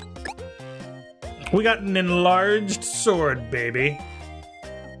 We got an enlarged sword, baby.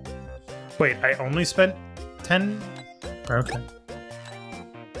 Wait, I only spent 10? Okay.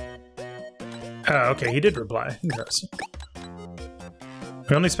 Oh, okay, he did reply. Interesting.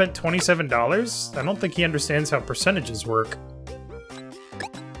 We only spent $27? I don't think he understands how percentages work.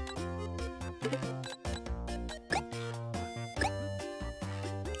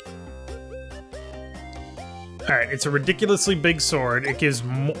 Alright, it's a ridiculously big sword. It gives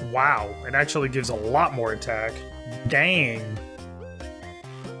wow, it actually gives a lot more attack. Dang.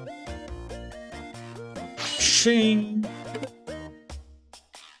 Shing.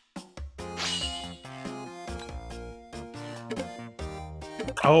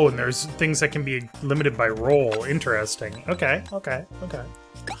 Oh, and there's things that can be limited by roll. Interesting. Okay, okay, okay.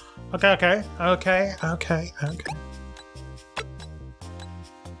 Okay, okay, okay, okay, okay.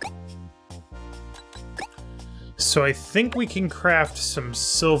 So I think we can craft some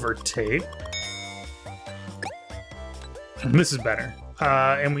silver tape. This is better.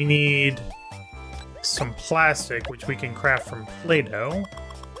 And we need some plastic, which we can craft from Play-Doh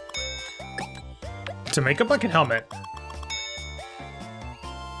to make a bucket helmet.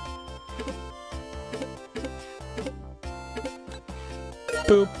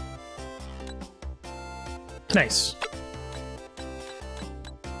 Boop. Nice.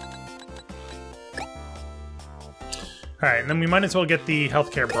 Alright, and then we might as well get the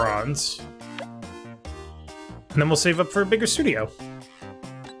healthcare bronze. And then we'll save up for a bigger studio.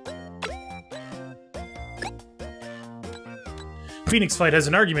 Phoenix Flight has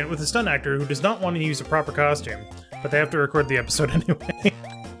an argument with a stunt actor who does not want to use a proper costume, but they have to record the episode anyway.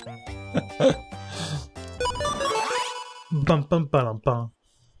 Bum bum bum bum.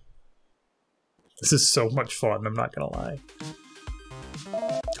 This is so much fun, I'm not gonna lie.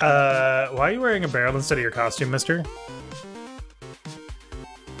 Why are you wearing a barrel instead of your costume, mister?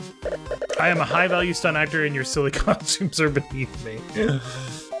 I am a high-value stunt actor and your silly costumes are beneath me.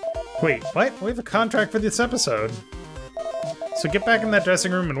 Wait, what? We have a contract for this episode. So get back in that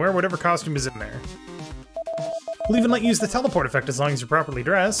dressing room and wear whatever costume is in there. We'll even let you use the teleport effect as long as you're properly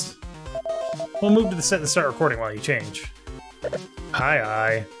dressed. We'll move to the set and start recording while you change. Aye,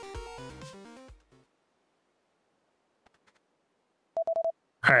 aye.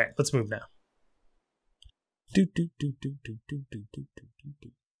 Alright, let's move now.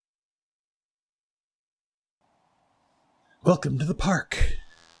 Welcome to the park.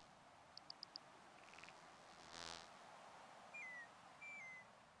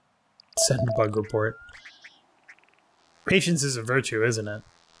 Send bug report. Patience is a virtue, isn't it?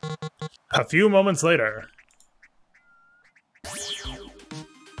 A few moments later.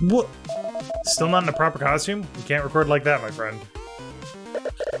 What? Still not in a proper costume? You can't record like that, my friend.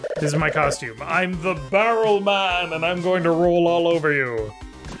 This is my costume. I'm the barrel man, and I'm going to roll all over you.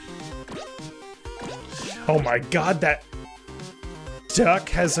 Oh my god, that duck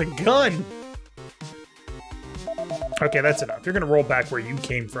has a gun! Okay, that's enough. You're gonna roll back where you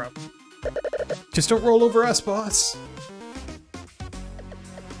came from. Just don't roll over us, boss.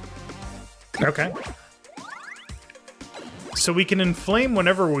 Okay. So we can inflame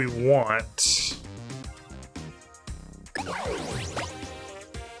whenever we want.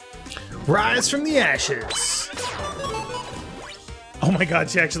 Rise from the ashes! Oh my god,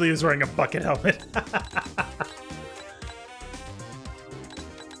 she actually is wearing a bucket helmet.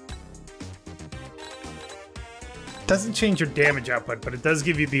 Doesn't change your damage output, but it does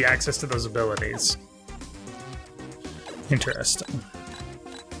give you the access to those abilities. Interesting.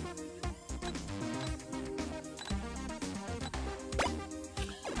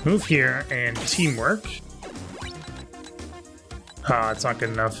 Move here and teamwork. Ah, it's not good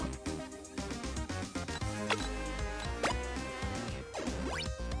enough.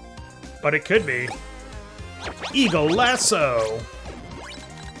 But it could be. Eagle Lasso!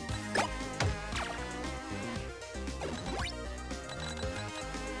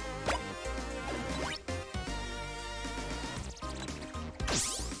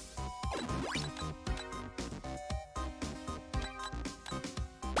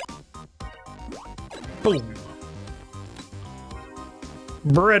 Boom.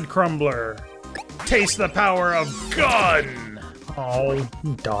 Bread Crumbler. Taste the power of gun! Oh,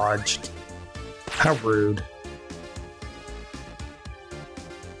 he dodged. How rude.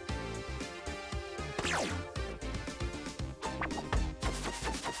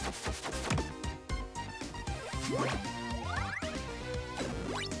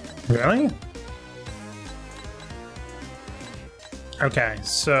 Really? Okay,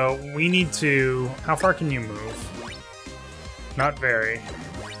 so we need to... How far can you move? Not very.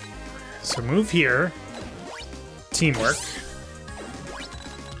 So move here. Teamwork.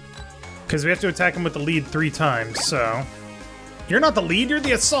 Because we have to attack him with the lead 3 times, so... You're not the lead, you're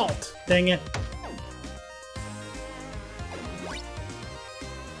the assault! Dang it.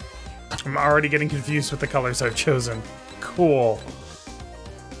 I'm already getting confused with the colors I've chosen. Cool.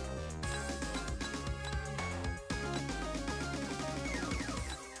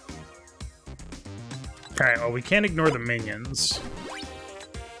 Alright, well, we can't ignore the minions.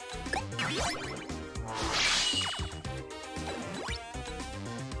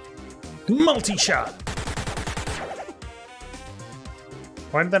 Multi-shot!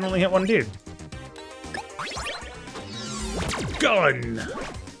 Why did that only hit one dude? Gun!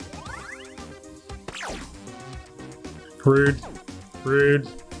 Rude. Rude.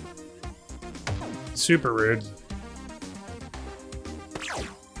 Super rude.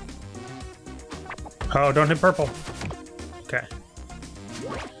 Oh, don't hit purple. Okay.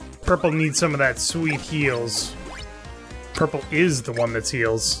 Purple needs some of that sweet heals. Purple is the one that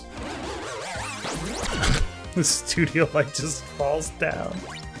heals. The studio light just falls down.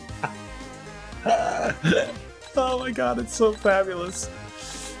 Oh my god, it's so fabulous.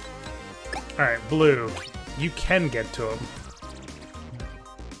 Alright, blue. You can get to him.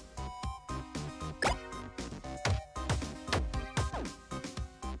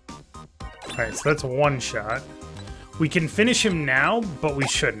 Alright, so that's one shot. We can finish him now, but we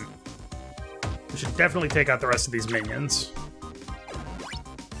shouldn't. We should definitely take out the rest of these minions.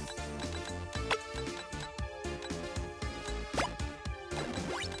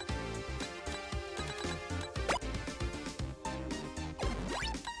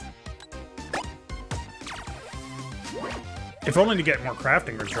 If only to get more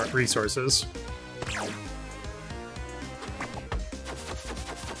crafting resources.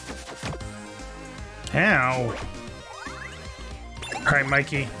 Ow. Alright,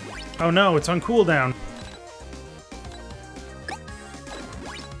 Mikey. Oh no, it's on cooldown.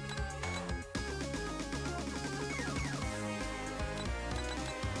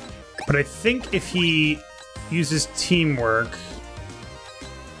 But I think if he uses teamwork...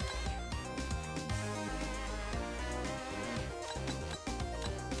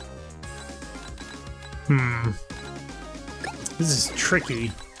 This is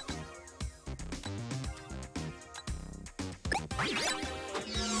tricky.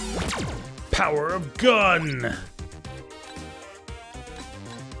 Power of gun!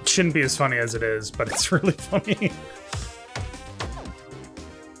 It shouldn't be as funny as it is, but it's really funny.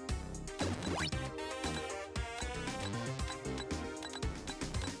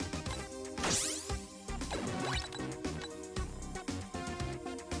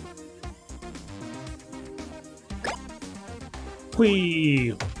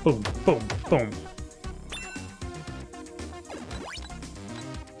 Whee! Boom, boom, boom.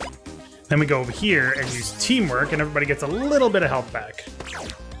 Then we go over here and use teamwork, and everybody gets a little bit of health back.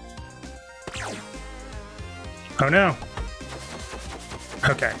 Oh no.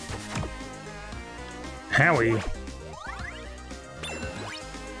 Okay. Howie.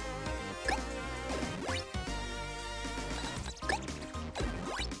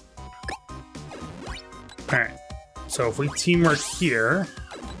 Alright. So if we teamwork here...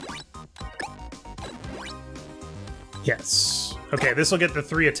 Yes. Okay, this will get the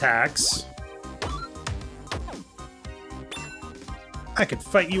 3 attacks. I could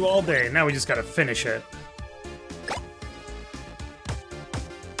fight you all day. Now we just gotta finish it.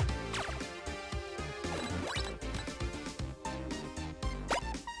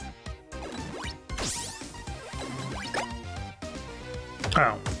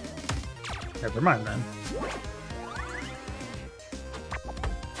 Oh. Never mind then.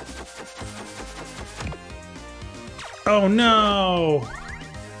 Oh no!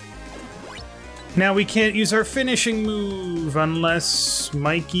 Now we can't use our finishing move unless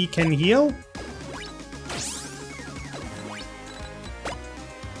Mikey can heal?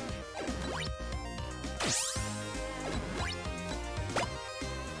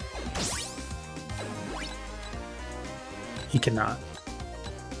 He cannot.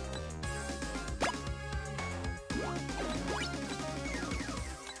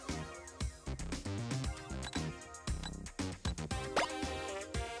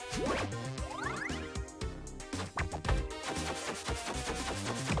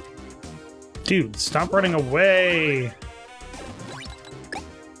 Dude, stop running away!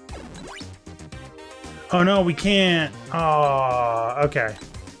 Oh no, we can't! Oh, okay.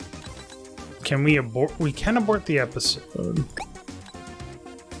 Can we abort? We can abort the episode.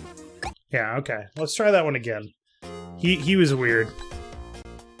 Yeah, okay. Let's try that one again. He was weird.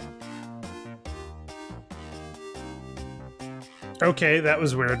 Okay, that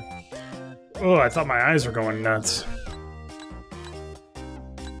was weird. Oh, I thought my eyes were going nuts.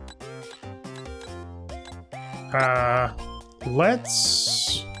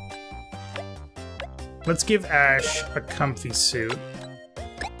 Let's give Ash a comfy suit.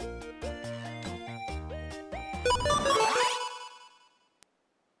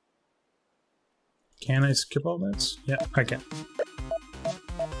 Can I skip all this? Yeah, I can.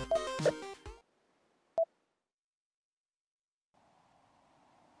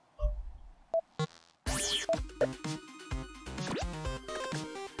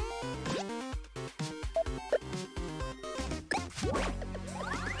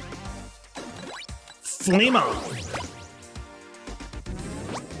 Flame on!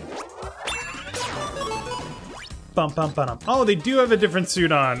 Bum bum bum. Oh, they do have a different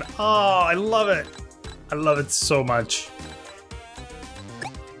suit on. Oh, I love it. I love it so much.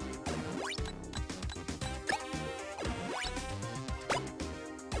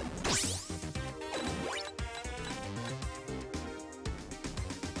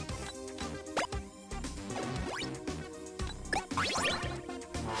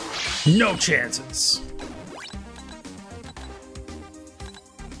 No chances.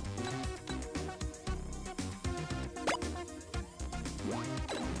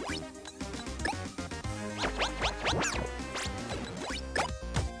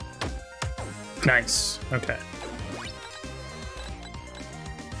 Nice. Okay.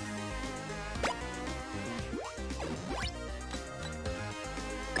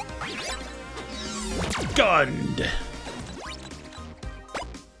 Gunned.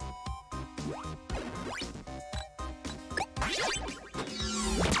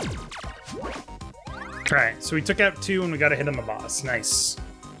 Alright, so we took out 2 and we gotta hit on the boss. Nice.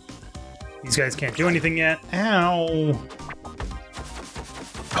 These guys can't do anything yet. Ow!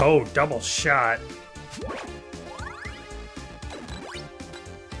 Oh, double shot.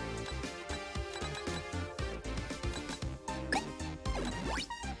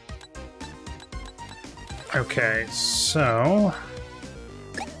 Okay, so...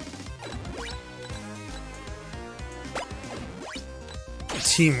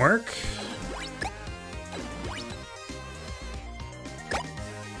 teamwork.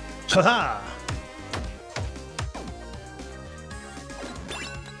 Haha!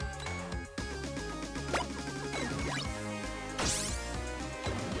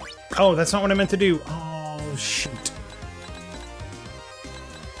 Oh, that's not what I meant to do. Oh, shoot.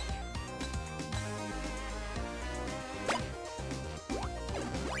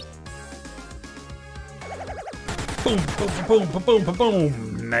 Boom, boom, boom, boom, boom, boom,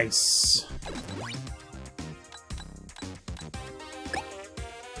 boom. Nice.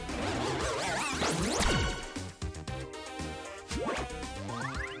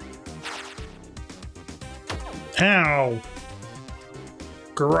 Ow!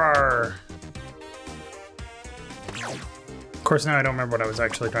 Grrr. Of course, now I don't remember what I was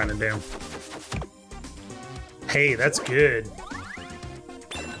actually trying to do. Hey, that's good.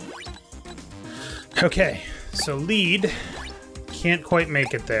 Okay, so lead can't quite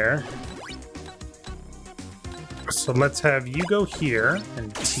make it there. So let's have you go here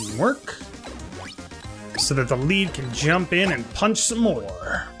and teamwork so that the lead can jump in and punch some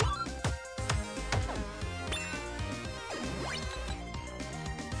more.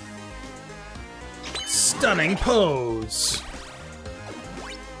 Stunning pose.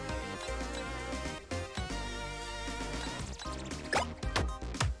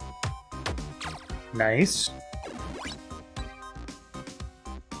 Nice.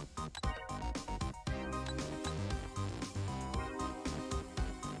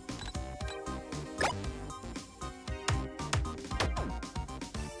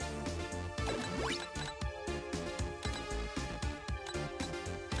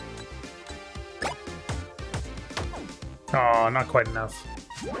 Oh, not quite enough.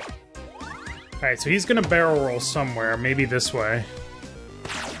 Alright, so he's gonna barrel roll somewhere, maybe this way.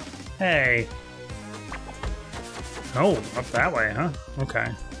 Hey. Oh, up that way, huh? Okay.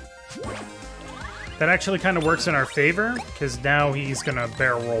 That actually kind of works in our favor, because now he's gonna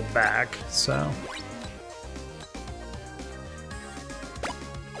barrel roll back, so...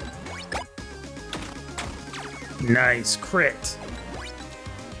 Nice crit.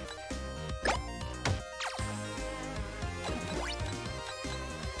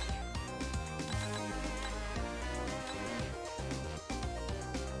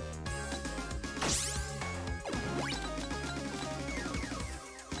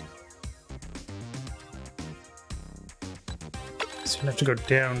 So you have to go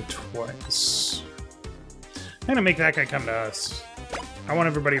down twice. I'm gonna make that guy come to us. I want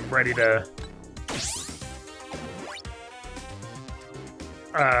everybody ready to...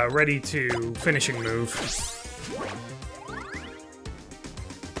 ready to finishing move.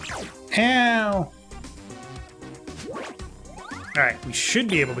 Ow! Alright, we should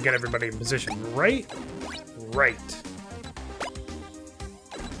be able to get everybody in position, right? Right.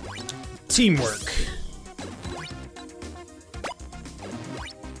 Teamwork.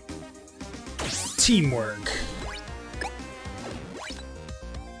 Teamwork.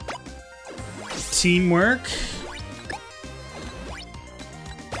 Teamwork.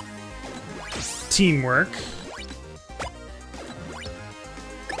 Teamwork.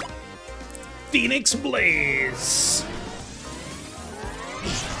 Phoenix Blaze.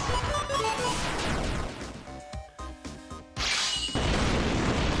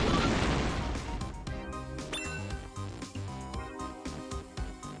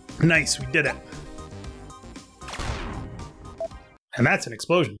 Nice, we did it. And that's an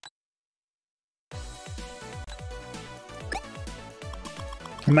explosion.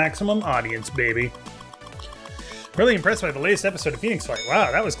 Maximum audience, baby. Really impressed by the latest episode of Phoenix Fight.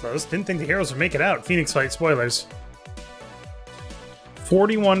 Wow, that was close. Didn't think the heroes would make it out. Phoenix Fight spoilers.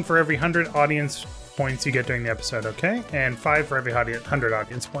 41 for every 100 audience points you get during the episode, okay? And 5 for every 100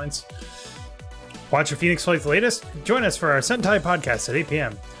 audience points. Watch your Phoenix Flight's latest? Join us for our Sentai podcast at 8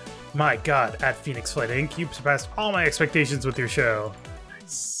 p.m. My god, at Phoenix Flight Inc., you surpassed all my expectations with your show.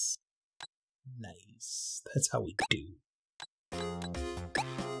 Nice. Nice. That's how we do.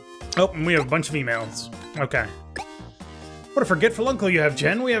 Oh, and we have a bunch of emails. Okay. What a forgetful uncle you have,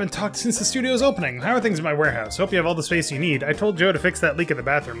 Jen. We haven't talked since the studio's opening. How are things in my warehouse? Hope you have all the space you need. I told Joe to fix that leak in the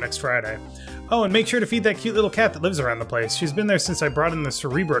bathroom next Friday. Oh, and make sure to feed that cute little cat that lives around the place. She's been there since I brought in the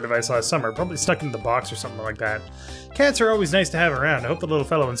Cerebro device last summer, probably stuck into the box or something like that. Cats are always nice to have around. I hope the little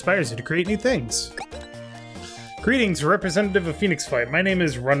fellow inspires you to create new things. Greetings, representative of Phoenix Fight. My name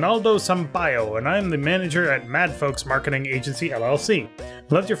is Ronaldo Sampaio, and I am the manager at Mad Folks Marketing Agency, LLC.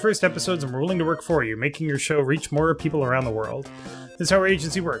 Loved your first episodes and we're willing to work for you, making your show reach more people around the world. This is how our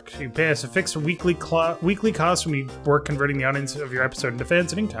agency works. You pay us a fixed weekly cost when we work converting the audience of your episode into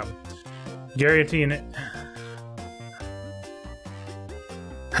fans and income. Guaranteeing it.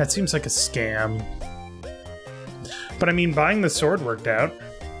 That seems like a scam. But I mean, buying the sword worked out.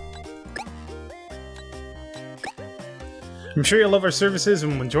 I'm sure you'll love our services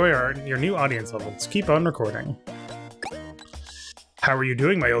and will enjoy your new audience levels. Keep on recording. How are you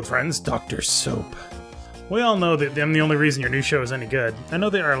doing, my old friends? Dr. Soap. We all know that I'm the only reason your new show is any good. I know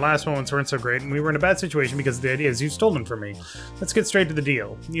that our last moments weren't so great, and we were in a bad situation because of the ideas you've stolen from me. Let's get straight to the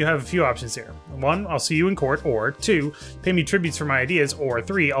deal. You have a few options here. 1, I'll see you in court, or 2, pay me tributes for my ideas, or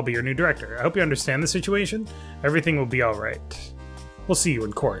 3, I'll be your new director. I hope you understand the situation. Everything will be alright. We'll see you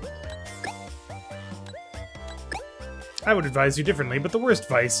in court. I would advise you differently, but the worst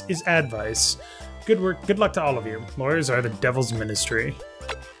vice is advice. Good work. Good luck to all of you. Lawyers are the devil's ministry.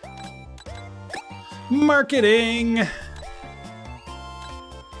 Marketing!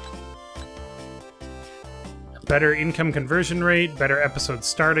 Better income conversion rate, better episode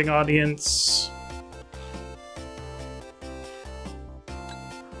starting audience.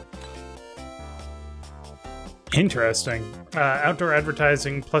 Interesting. Outdoor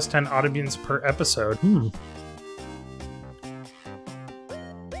advertising, plus 10 audience per episode.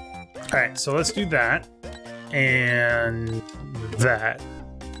 Alright, so let's do that. And that.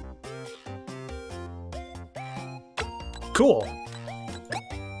 Cool.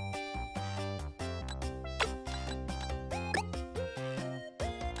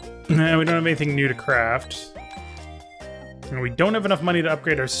 Nah, we don't have anything new to craft. And we don't have enough money to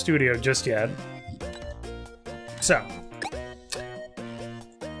upgrade our studio just yet. So.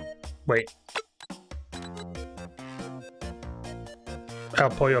 Wait. El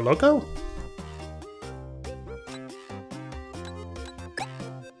Pollo Loco?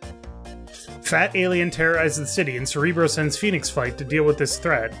 Fat alien terrorizes the city and Cerebro sends Phoenix Fight to deal with this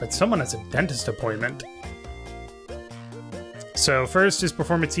threat, but someone has a dentist appointment. So first is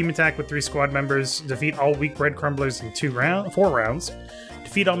perform a team attack with 3 squad members, defeat all weak bread crumblers in 4 rounds,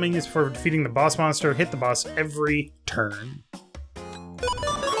 defeat all minions before defeating the boss monster, hit the boss every turn.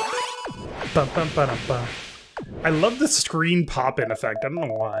 Bum, bum, ba-dum, bum. I love the screen pop-in effect, I don't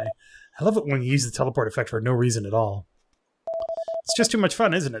know why. I love it when you use the teleport effect for no reason at all. It's just too much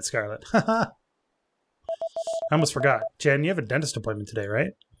fun, isn't it, Scarlet? Haha. I almost forgot. Jen, you have a dentist appointment today,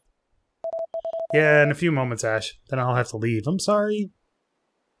 right? Yeah, in a few moments, Ash. Then I'll have to leave. I'm sorry.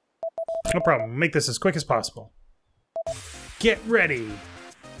 No problem. We'll make this as quick as possible. Get ready!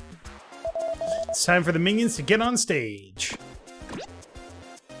 It's time for the minions to get on stage.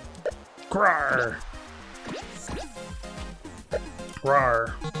 Grar!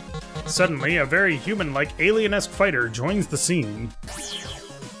 Grar. Suddenly, a very human-like alien-esque fighter joins the scene.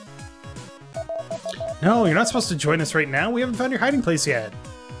 No, you're not supposed to join us right now. We haven't found your hiding place yet.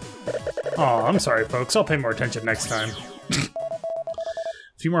 Aw, I'm sorry, folks. I'll pay more attention next time.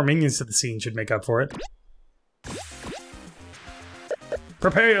 A few more minions to the scene should make up for it.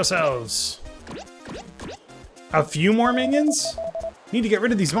 Prepare yourselves! A few more minions? Need to get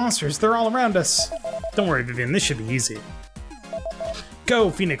rid of these monsters. They're all around us. Don't worry, Vivian. This should be easy. Go,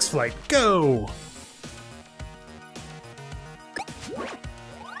 Phoenix Flight, go!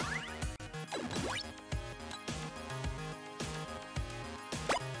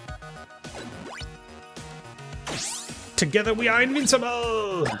 Together we are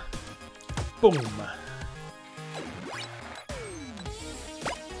invincible! Boom.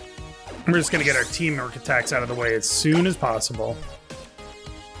 We're just gonna get our teamwork attacks out of the way as soon as possible.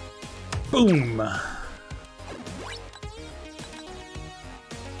 Boom!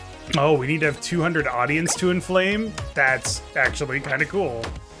 Oh, we need to have 200 audience to inflame? That's actually kind of cool.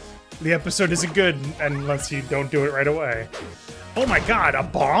 The episode isn't good unless you don't do it right away. Oh my god, a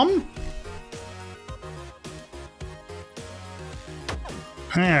bomb?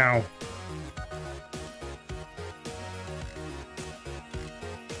 How?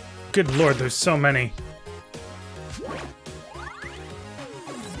 Good lord, there's so many.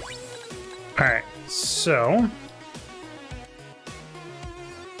 Alright, so...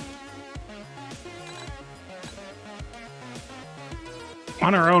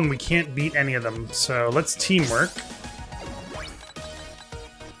 on our own, we can't beat any of them, so let's teamwork.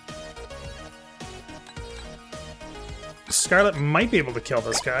 Scarlet might be able to kill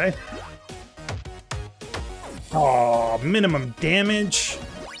this guy. Aw, minimum damage.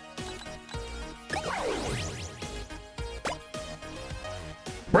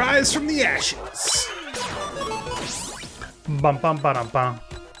 Rise from the ashes. Bum bum ba dum bum.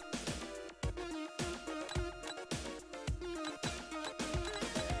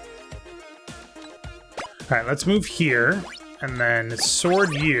 Alright, let's move here, and then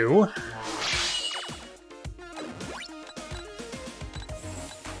sword you.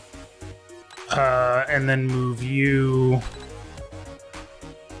 And then move you...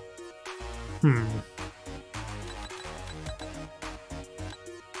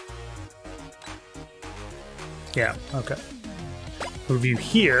 Yeah, okay. Move you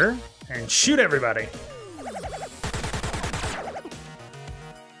here, and shoot everybody!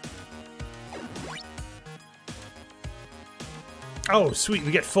 Oh, sweet,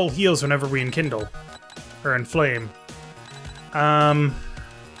 we get full heals whenever we enkindle. Or inflame.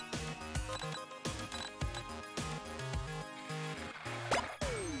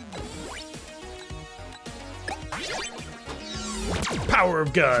 Power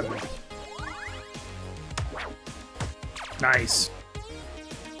of gun! Nice.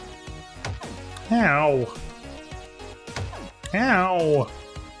 Ow. Ow.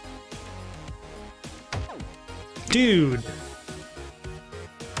 Dude.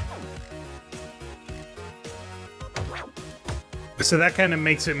 So that kind of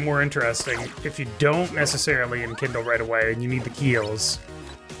makes it more interesting if you don't necessarily enkindle right away and you need the heals.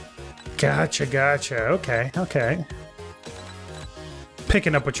 Gotcha, gotcha. Okay, okay.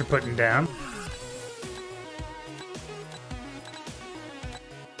 Picking up what you're putting down.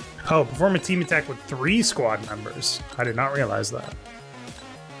 Oh, perform a team attack with 3 squad members. I did not realize that.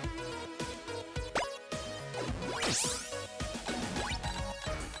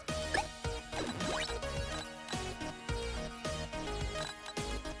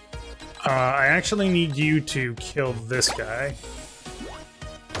 I actually need you to kill this guy.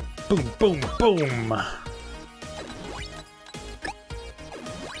 Boom, boom, boom!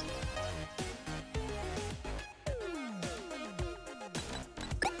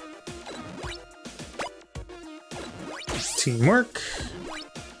 Teamwork.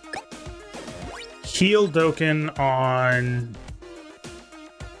 Heal Dokkan on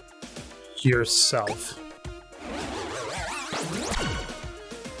yourself.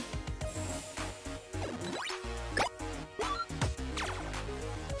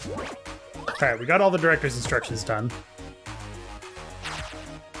 Alright, we got all the director's instructions done.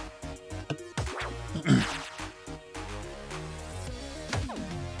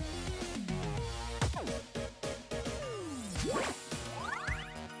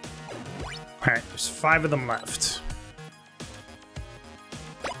 Alright, there's 5 of them left.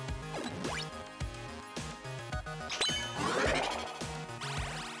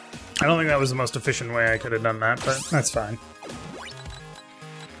 I don't think that was the most efficient way I could have done that, but that's fine.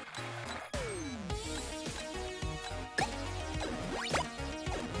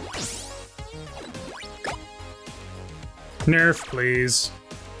 Nerf, please.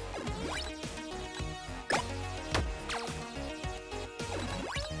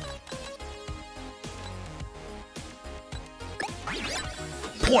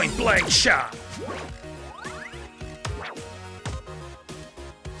 Point blank shot.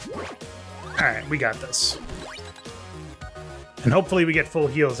 Alright, we got this. And hopefully we get full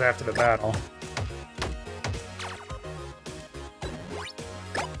heals after the battle.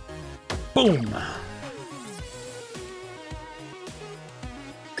 Boom!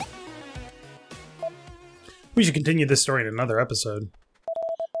 We should continue this story in another episode.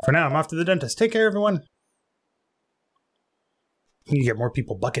 For now, I'm off to the dentist. Take care, everyone. You get more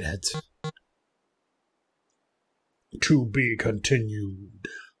people bucketheads. To be continued.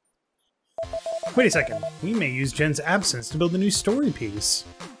 Wait a second. We may use Jen's absence to build a new story piece.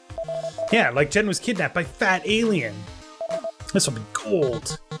 Yeah, like Jen was kidnapped by Fat Alien. This will be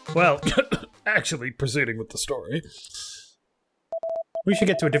gold. Well, actually, proceeding with the story. We should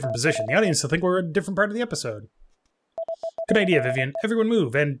get to a different position. The audience will think we're in a different part of the episode. Good idea, Vivian. Everyone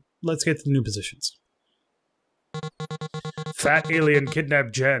move, and let's get to the new positions. Fat Alien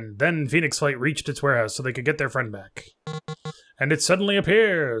kidnapped Jen. Then Phoenix Flight reached its warehouse so they could get their friend back. And it suddenly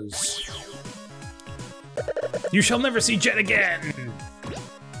appears. You shall never see Jen again!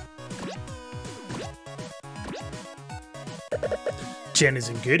 Jen is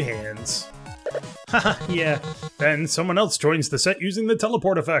in good hands. Haha, yeah. Then someone else joins the set using the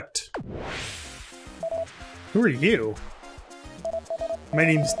teleport effect. Who are you? My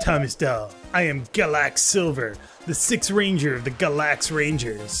name's Thomas Dahl. I am Galax Silver, the 6th Ranger of the Galax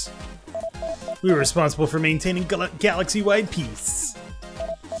Rangers. We were responsible for maintaining galaxy-wide peace.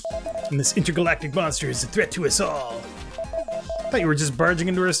 And this intergalactic monster is a threat to us all. I thought you were just barging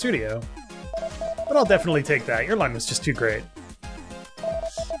into our studio. But I'll definitely take that. Your line was just too great.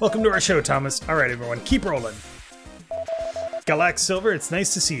 Welcome to our show, Thomas. Alright, everyone, keep rolling. Galax Silver, it's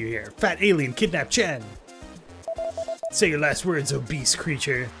nice to see you here. Fat Alien kidnapped Jen. Say your last words, obese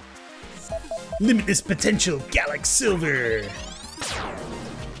creature. Limitless potential, Galax Silver.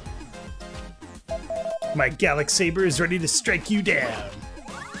 My Galax Saber is ready to strike you down.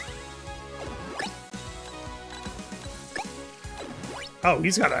 Oh,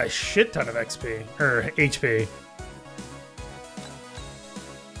 he's got a shit ton of XP, or HP.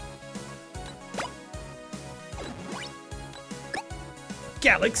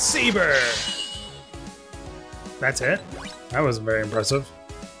 Galax Saber! That's it? That wasn't very impressive.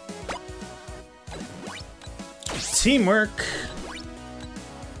 Teamwork!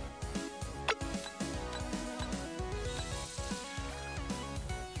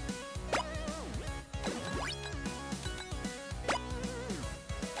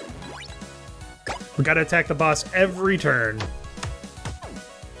 We gotta attack the boss every turn.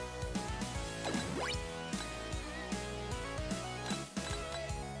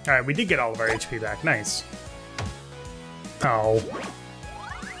 Alright, we did get all of our HP back. Nice. Oh.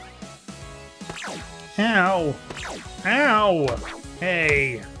 Ow! Ow!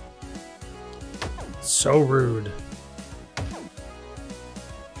 Hey! So rude.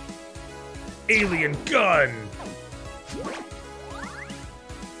 Alien gun!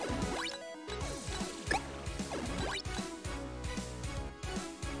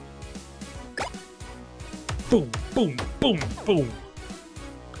 Boom, boom, boom, boom.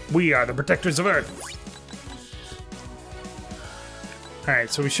 We are the protectors of Earth. Alright,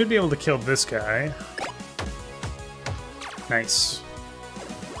 so we should be able to kill this guy. Nice.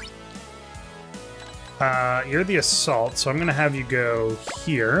 You're the assault, so I'm gonna have you go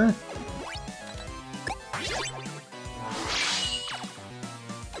here.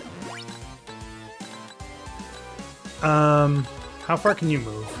 How far can you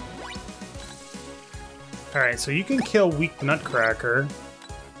move? Alright, so you can kill Weak Nutcracker,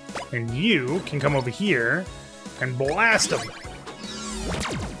 and you can come over here and blast him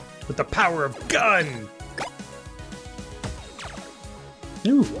with the power of gun!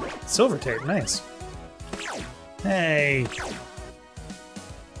 Ooh, silver tape, nice. Hey!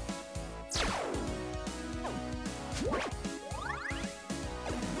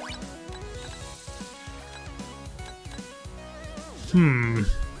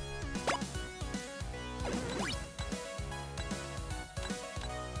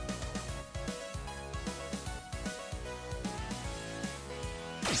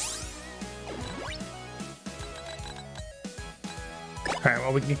 Alright,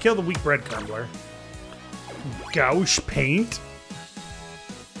 well, we can kill the weak bread crumbler. Gouache paint?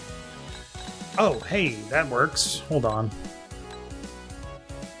 Oh, hey, that works. Hold on.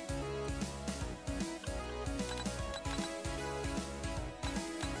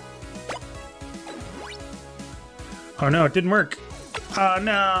 Oh no, it didn't work. Oh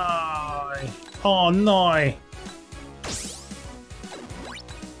no! Oh no!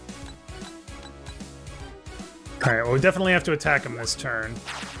 Alright, well we definitely have to attack him this turn.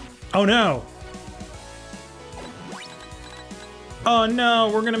 Oh no! Oh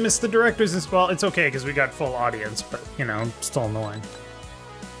no, we're gonna miss the directors as well. It's okay, because we got full audience, but, you know, still annoying.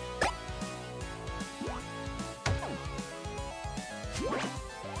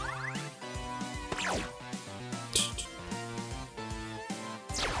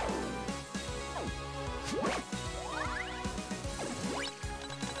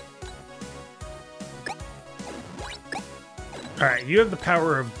 Alright, you have the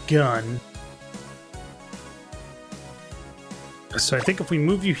power of gun. So I think if we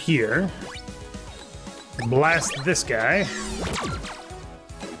move you here, blast this guy.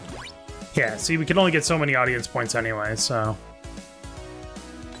 Yeah, see, we can only get so many audience points anyway, so.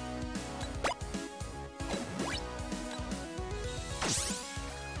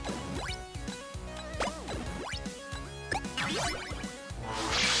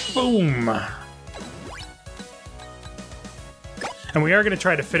 Boom! And we are going to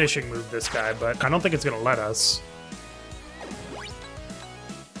try to finishing move this guy, but I don't think it's going to let us.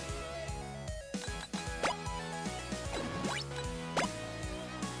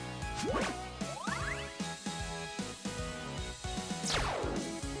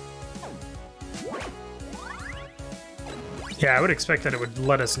 Yeah, I would expect that it would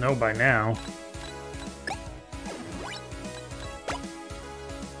let us know by now.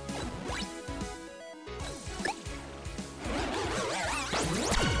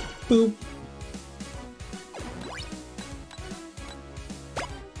 Boop.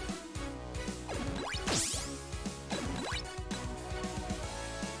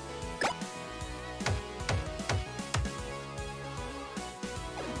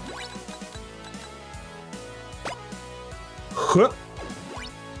 Huh.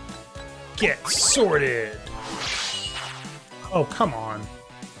 Get sorted. Oh, come on.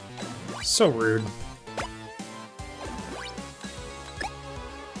 So rude.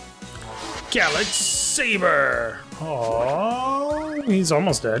 Galax Saber! Oh, he's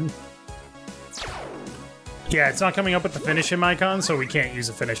almost dead. Yeah, it's not coming up with the finish him icon, so we can't use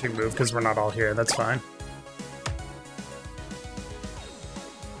a finishing move because we're not all here. That's fine.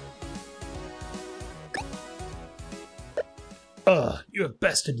 Ugh, you have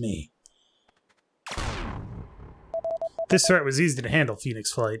bested me. This threat was easy to handle,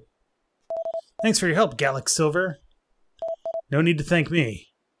 Phoenix Flight. Thanks for your help, Galax Silver. No need to thank me.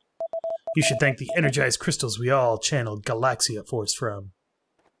 You should thank the energized crystals we all channeled Galaxia Force from.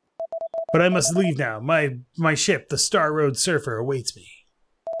 But I must leave now. My ship, the Star Road Surfer, awaits me.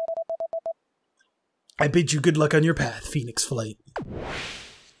 I bid you good luck on your path, Phoenix Flight.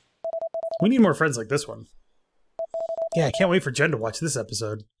 We need more friends like this one. Yeah, I can't wait for Jen to watch this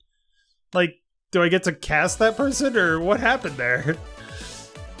episode. Like, do I get to cast that person, or what happened there?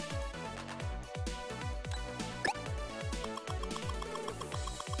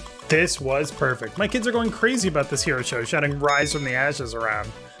 This was perfect. My kids are going crazy about this hero show, shouting "Rise from the Ashes"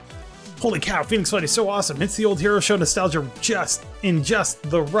 around. Holy cow, Phoenix Flight is so awesome. It's the old hero show nostalgia in just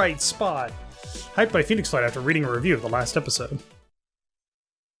the right spot. Hyped by Phoenix Flight after reading a review of the last episode.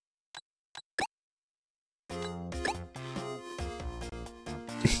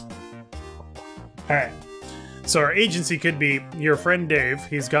 Alright. So our agency could be your friend Dave.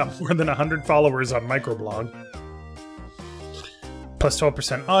 He's got more than 100 followers on Microblog. Plus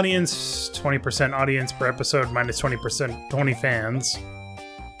 12% audience, 20% audience per episode, minus 20%, 20 fans.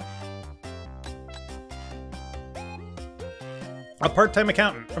 A part-time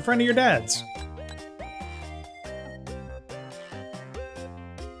accountant, a friend of your dad's.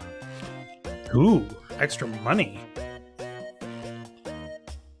 Ooh, extra money.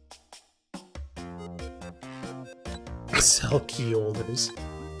 Sell key holders.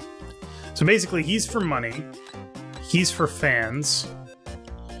 So basically, he's for money, he's for fans,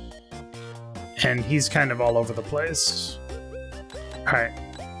 and he's kind of all over the place. Alright,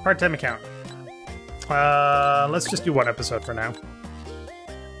 part-time accountant. Let's just do one episode for now.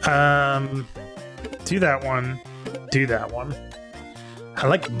 Do that one. Do that one. I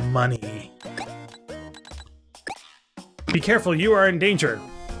like money. Be careful, you are in danger.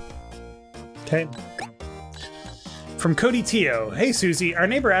 Okay. From Cody Tio. Hey Susie, our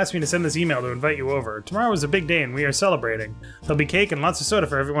neighbor asked me to send this email to invite you over. Tomorrow is a big day and we are celebrating. There'll be cake and lots of soda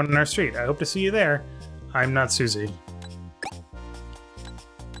for everyone in our street. I hope to see you there. I'm not Susie.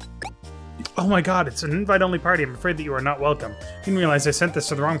 Oh my god, it's an invite-only party. I'm afraid that you are not welcome. I didn't realize I sent this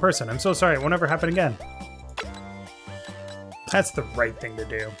to the wrong person. I'm so sorry. It won't ever happen again. That's the right thing to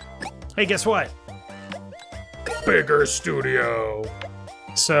do. Hey, guess what? bigger studio.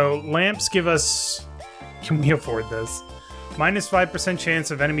 So lamps give us... Can we afford this? Minus 5%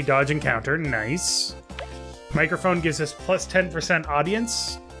 chance of enemy dodge encounter. Nice. Microphone gives us plus 10%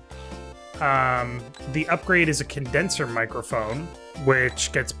 audience. The upgrade is a condenser microphone,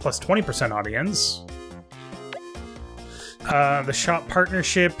 which gets plus 20% audience. The shop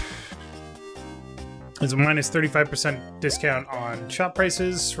partnership is a minus 35% discount on shop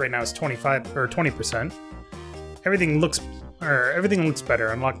prices. Right now it's 25 or 20%. Everything looks better.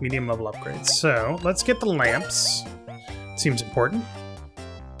 Unlock medium level upgrades. So let's get the lamps. Seems important.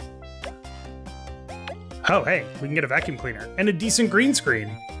 Oh, hey, we can get a vacuum cleaner and a decent green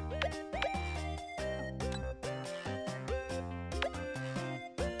screen.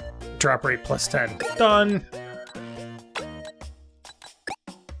 Drop rate plus 10. Done.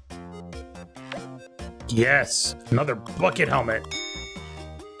 Yes, another bucket helmet.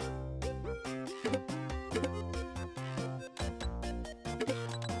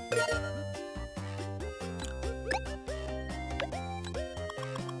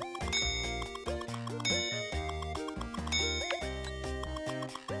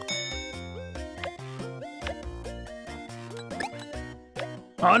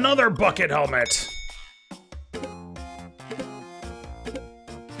 Another bucket helmet.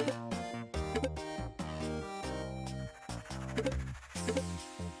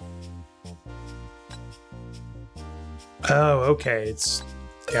 Oh, okay, it's...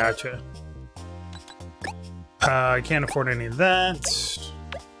 Gotcha. I can't afford any of that.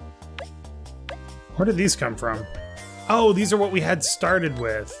 Where did these come from? Oh, these are what we had started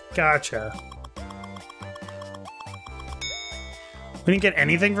with. Gotcha. We didn't get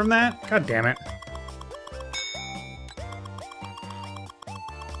anything from that? God damn it.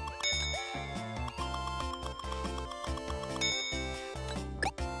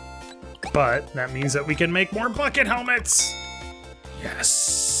 But that means that we can make more bucket helmets!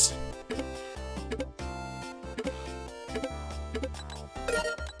 Yes!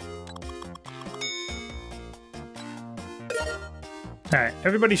 Alright,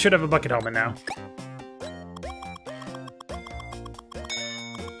 everybody should have a bucket helmet now.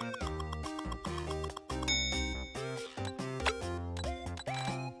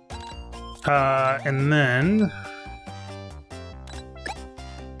 And then...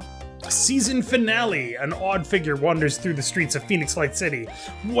 Season finale! An odd figure wanders through the streets of Phoenix Flight City.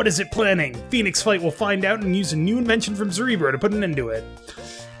 What is it planning? Phoenix Flight will find out and use a new invention from Cerebro to put an end to it.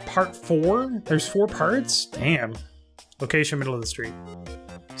 Part 4? There's 4 parts? Damn. Location, middle of the street.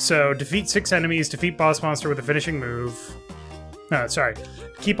 So, defeat 6 enemies, defeat boss monster with a finishing move. No, sorry.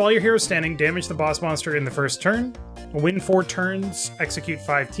 Keep all your heroes standing, damage the boss monster in the first turn. Win 4 turns, execute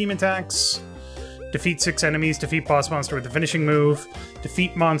 5 team attacks. Defeat 6 enemies, defeat boss monster with a finishing move.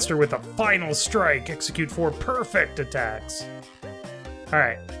 Defeat monster with a final strike, execute 4 perfect attacks.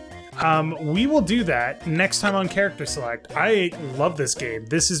 Alright. We will do that next time on Character Select. I love this game.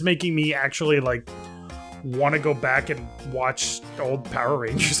 This is making me actually, like, want to go back and watch old Power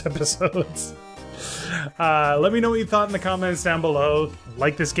Rangers episodes. Let me know what you thought in the comments down below.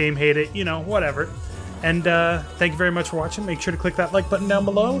 Like this game, hate it, you know, whatever. And thank you very much for watching. Make sure to click that like button down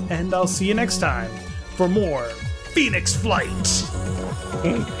below, and I'll see you next time for more Phoenix Flight!